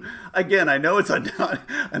 again, I know it's a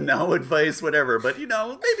no advice, whatever, but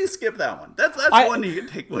maybe skip that one. That's one you can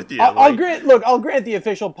take with you. I'll grant the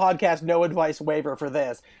official podcast no advice waiver for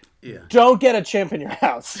this. Yeah. Don't get a chimp in your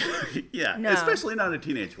house. Yeah, No. especially not a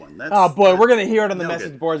teenage one. We're gonna hear it on the no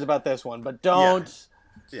message good. boards about this one, but don't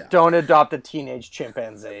Yeah. adopt a teenage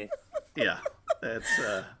chimpanzee. Yeah, that's.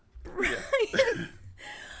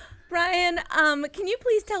 Brian, can you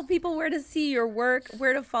please tell people where to see your work,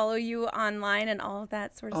 where to follow you online, and all of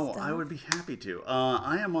that sort of stuff? I would be happy to.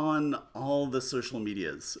 I am on all the social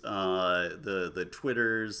medias, the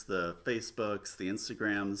Twitters, the Facebooks, the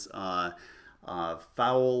Instagrams.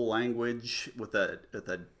 Foul Language with a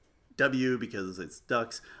W because it's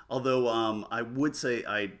ducks. Although I would say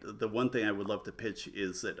the one thing I would love to pitch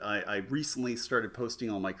is that I recently started posting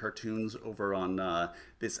all my cartoons over on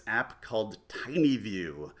this app called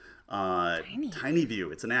TinyView.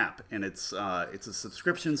 TinyView. It's an app, and it's a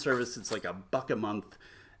subscription service. It's like $1 a month,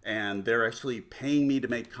 and they're actually paying me to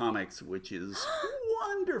make comics, which is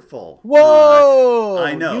wonderful. Whoa!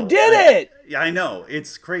 I know. You did it! Yeah, I know.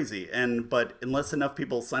 It's crazy. But unless enough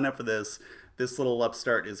people sign up for this little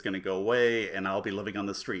upstart is going to go away, and I'll be living on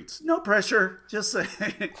the streets. No pressure, just saying.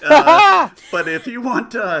 But if you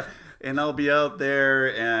want, and I'll be out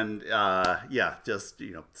there, and just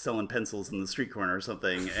selling pencils in the street corner or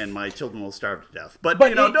something, and my children will starve to death. But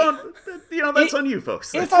that's on you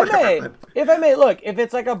folks. If I may, look, if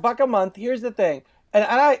it's like $1 a month, here's the thing. And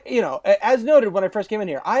I, as noted when I first came in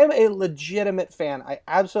here, I am a legitimate fan. I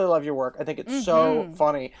absolutely love your work. I think it's so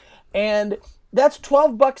funny. And that's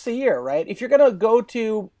 $12 a year, right? If you're going to go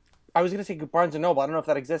to, I was going to say Barnes & Noble. I don't know if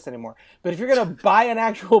that exists anymore. But if you're going to buy an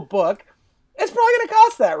actual book, it's probably going to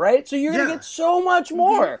cost that, right? So you're going to get so much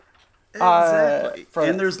more. Exactly.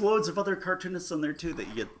 And there's loads of other cartoonists on there, too, that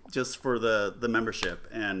you get just for the membership.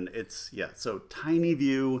 And it's, so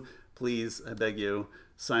TinyView, please, I beg you,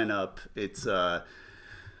 sign up. It's,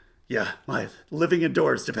 my living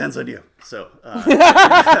indoors depends on you. So, but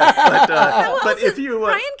if you,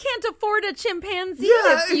 Brian can't afford a chimpanzee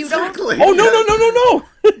yeah, if you exactly. Oh no!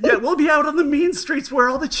 Yeah, we'll be out on the mean streets where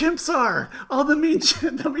all the chimps are. All the mean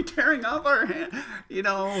chimps, they'll be tearing off our hand.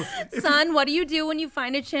 Son, what do you do when you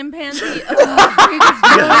find a chimpanzee? You just go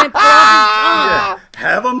and pull off his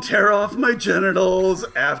have him tear off my genitals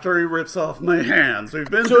after he rips off my hands. We've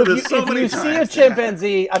been through this so many times. If you see a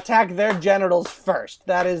chimpanzee, attack their genitals first.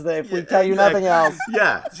 That is if we tell you nothing else.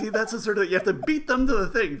 Yeah, see, that's the sort of, you have to beat them to the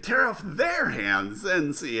thing, tear off their hands,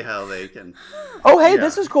 and see how they can. Oh, hey,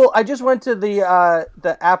 this is cool. I just went to the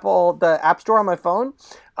App Store on my phone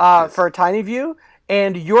for a TinyView,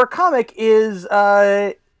 and your comic is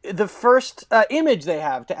the first image they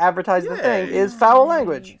have to advertise the thing is Foul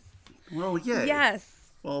Language. Well, yeah.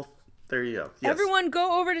 Yes. Well, there you go. Yes. Everyone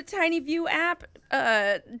go over to TinyView app,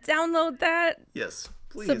 download that. Yes.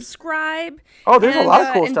 Please. Subscribe. Oh, there's a lot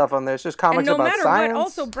of cool stuff on there. It's just comics and no about matter science. What,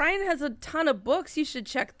 also, Brian has a ton of books. You should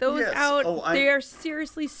check those out. They are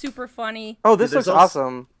seriously super funny. Oh, this looks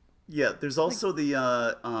awesome. Yeah, there's also the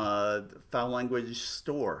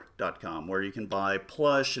foullanguagestore.com where you can buy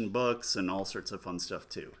plush and books and all sorts of fun stuff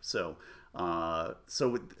too. So I'm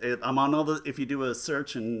on all the. If you do a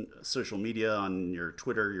search in social media on your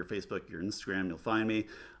Twitter, your Facebook, your Instagram, you'll find me.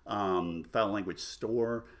 Foul Language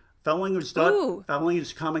Store.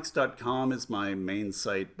 Foullanguagecomics.com is my main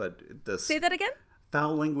site, but say that again.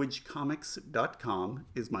 Foullanguagecomics.com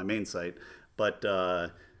is my main site, but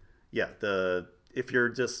if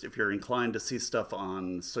you're inclined to see stuff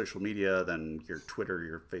on social media, then your Twitter,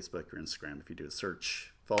 your Facebook, your Instagram. If you do a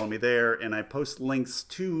search, follow me there, and I post links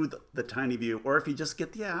to the TinyView. Or if you just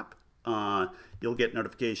get the app, you'll get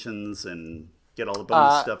notifications and get all the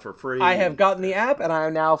bonus stuff for free. I have gotten the app, and I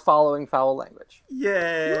am now following Foul Language.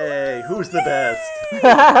 Yay! Who's the best?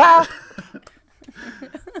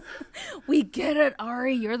 We get it,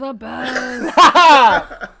 Ari. You're the best.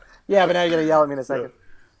 Yeah, but now you're going to yell at me in a second.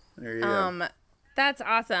 There you go. That's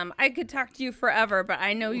awesome. I could talk to you forever, but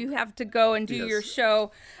I know you have to go and do your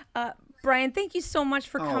show. Brian, thank you so much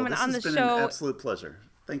for coming on the show. This has been an absolute pleasure.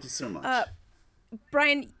 Thank you so much.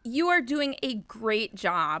 Brian, you are doing a great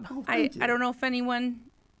job. I don't know if anyone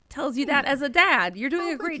tells you that as a dad. You're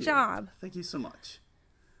doing a great job. Thank you so much.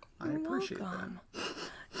 I appreciate that.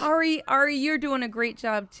 Ari, you're doing a great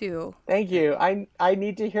job too. Thank you. I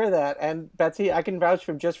need to hear that. And Betsy, I can vouch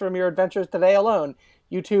from your adventures today alone.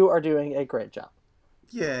 You two are doing a great job.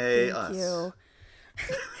 Yay, Thank you.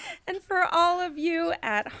 And for all of you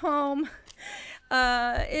at home,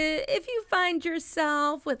 if you find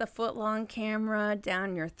yourself with a foot-long camera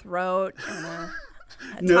down your throat and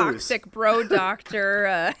toxic bro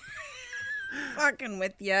doctor fucking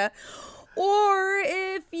with you. Or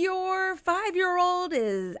if your 5-year-old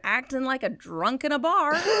is acting like a drunk in a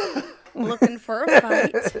bar looking for a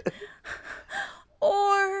fight.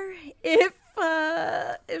 Or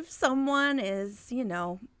if someone is,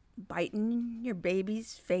 biting your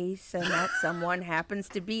baby's face and that someone happens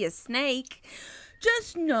to be a snake,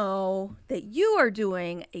 just know that you are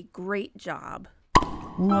doing a great job.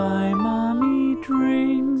 Why Mommy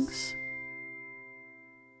Drinks.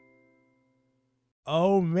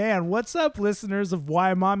 Oh man, what's up, listeners of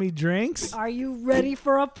Why Mommy Drinks? Are you ready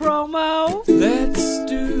for a promo? Let's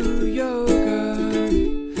do yoga.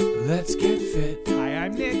 Let's get fit. Hi,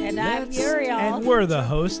 I'm Nick. And I'm Uriel. And we're the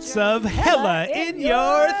hosts of Hella in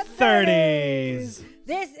Your 30s.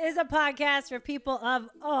 This is a podcast for people of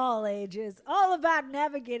all ages, all about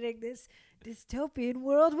navigating this dystopian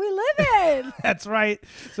world we live in. That's right.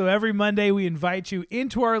 So every Monday we invite you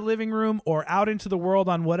into our living room or out into the world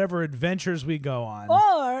on whatever adventures we go on.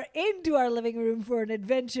 Or into our living room for an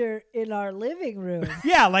adventure in our living room.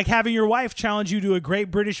 Yeah, like having your wife challenge you to a Great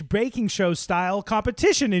British Baking Show style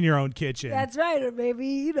competition in your own kitchen. That's right. Or maybe,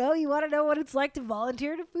 you want to know what it's like to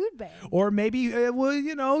volunteer at a food bank. Or maybe, you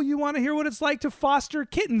want to hear what it's like to foster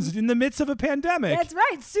kittens in the midst of a pandemic. That's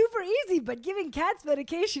right. Super easy, but giving cats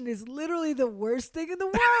medication is literally the worst thing in the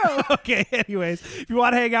world. Okay, anyways, if you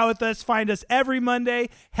want to hang out with us, find us every Monday,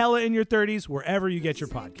 Hella in Your 30s, wherever you get your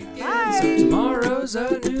podcast. Bye. So tomorrow's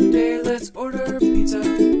a new day. Let's order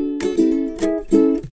pizza.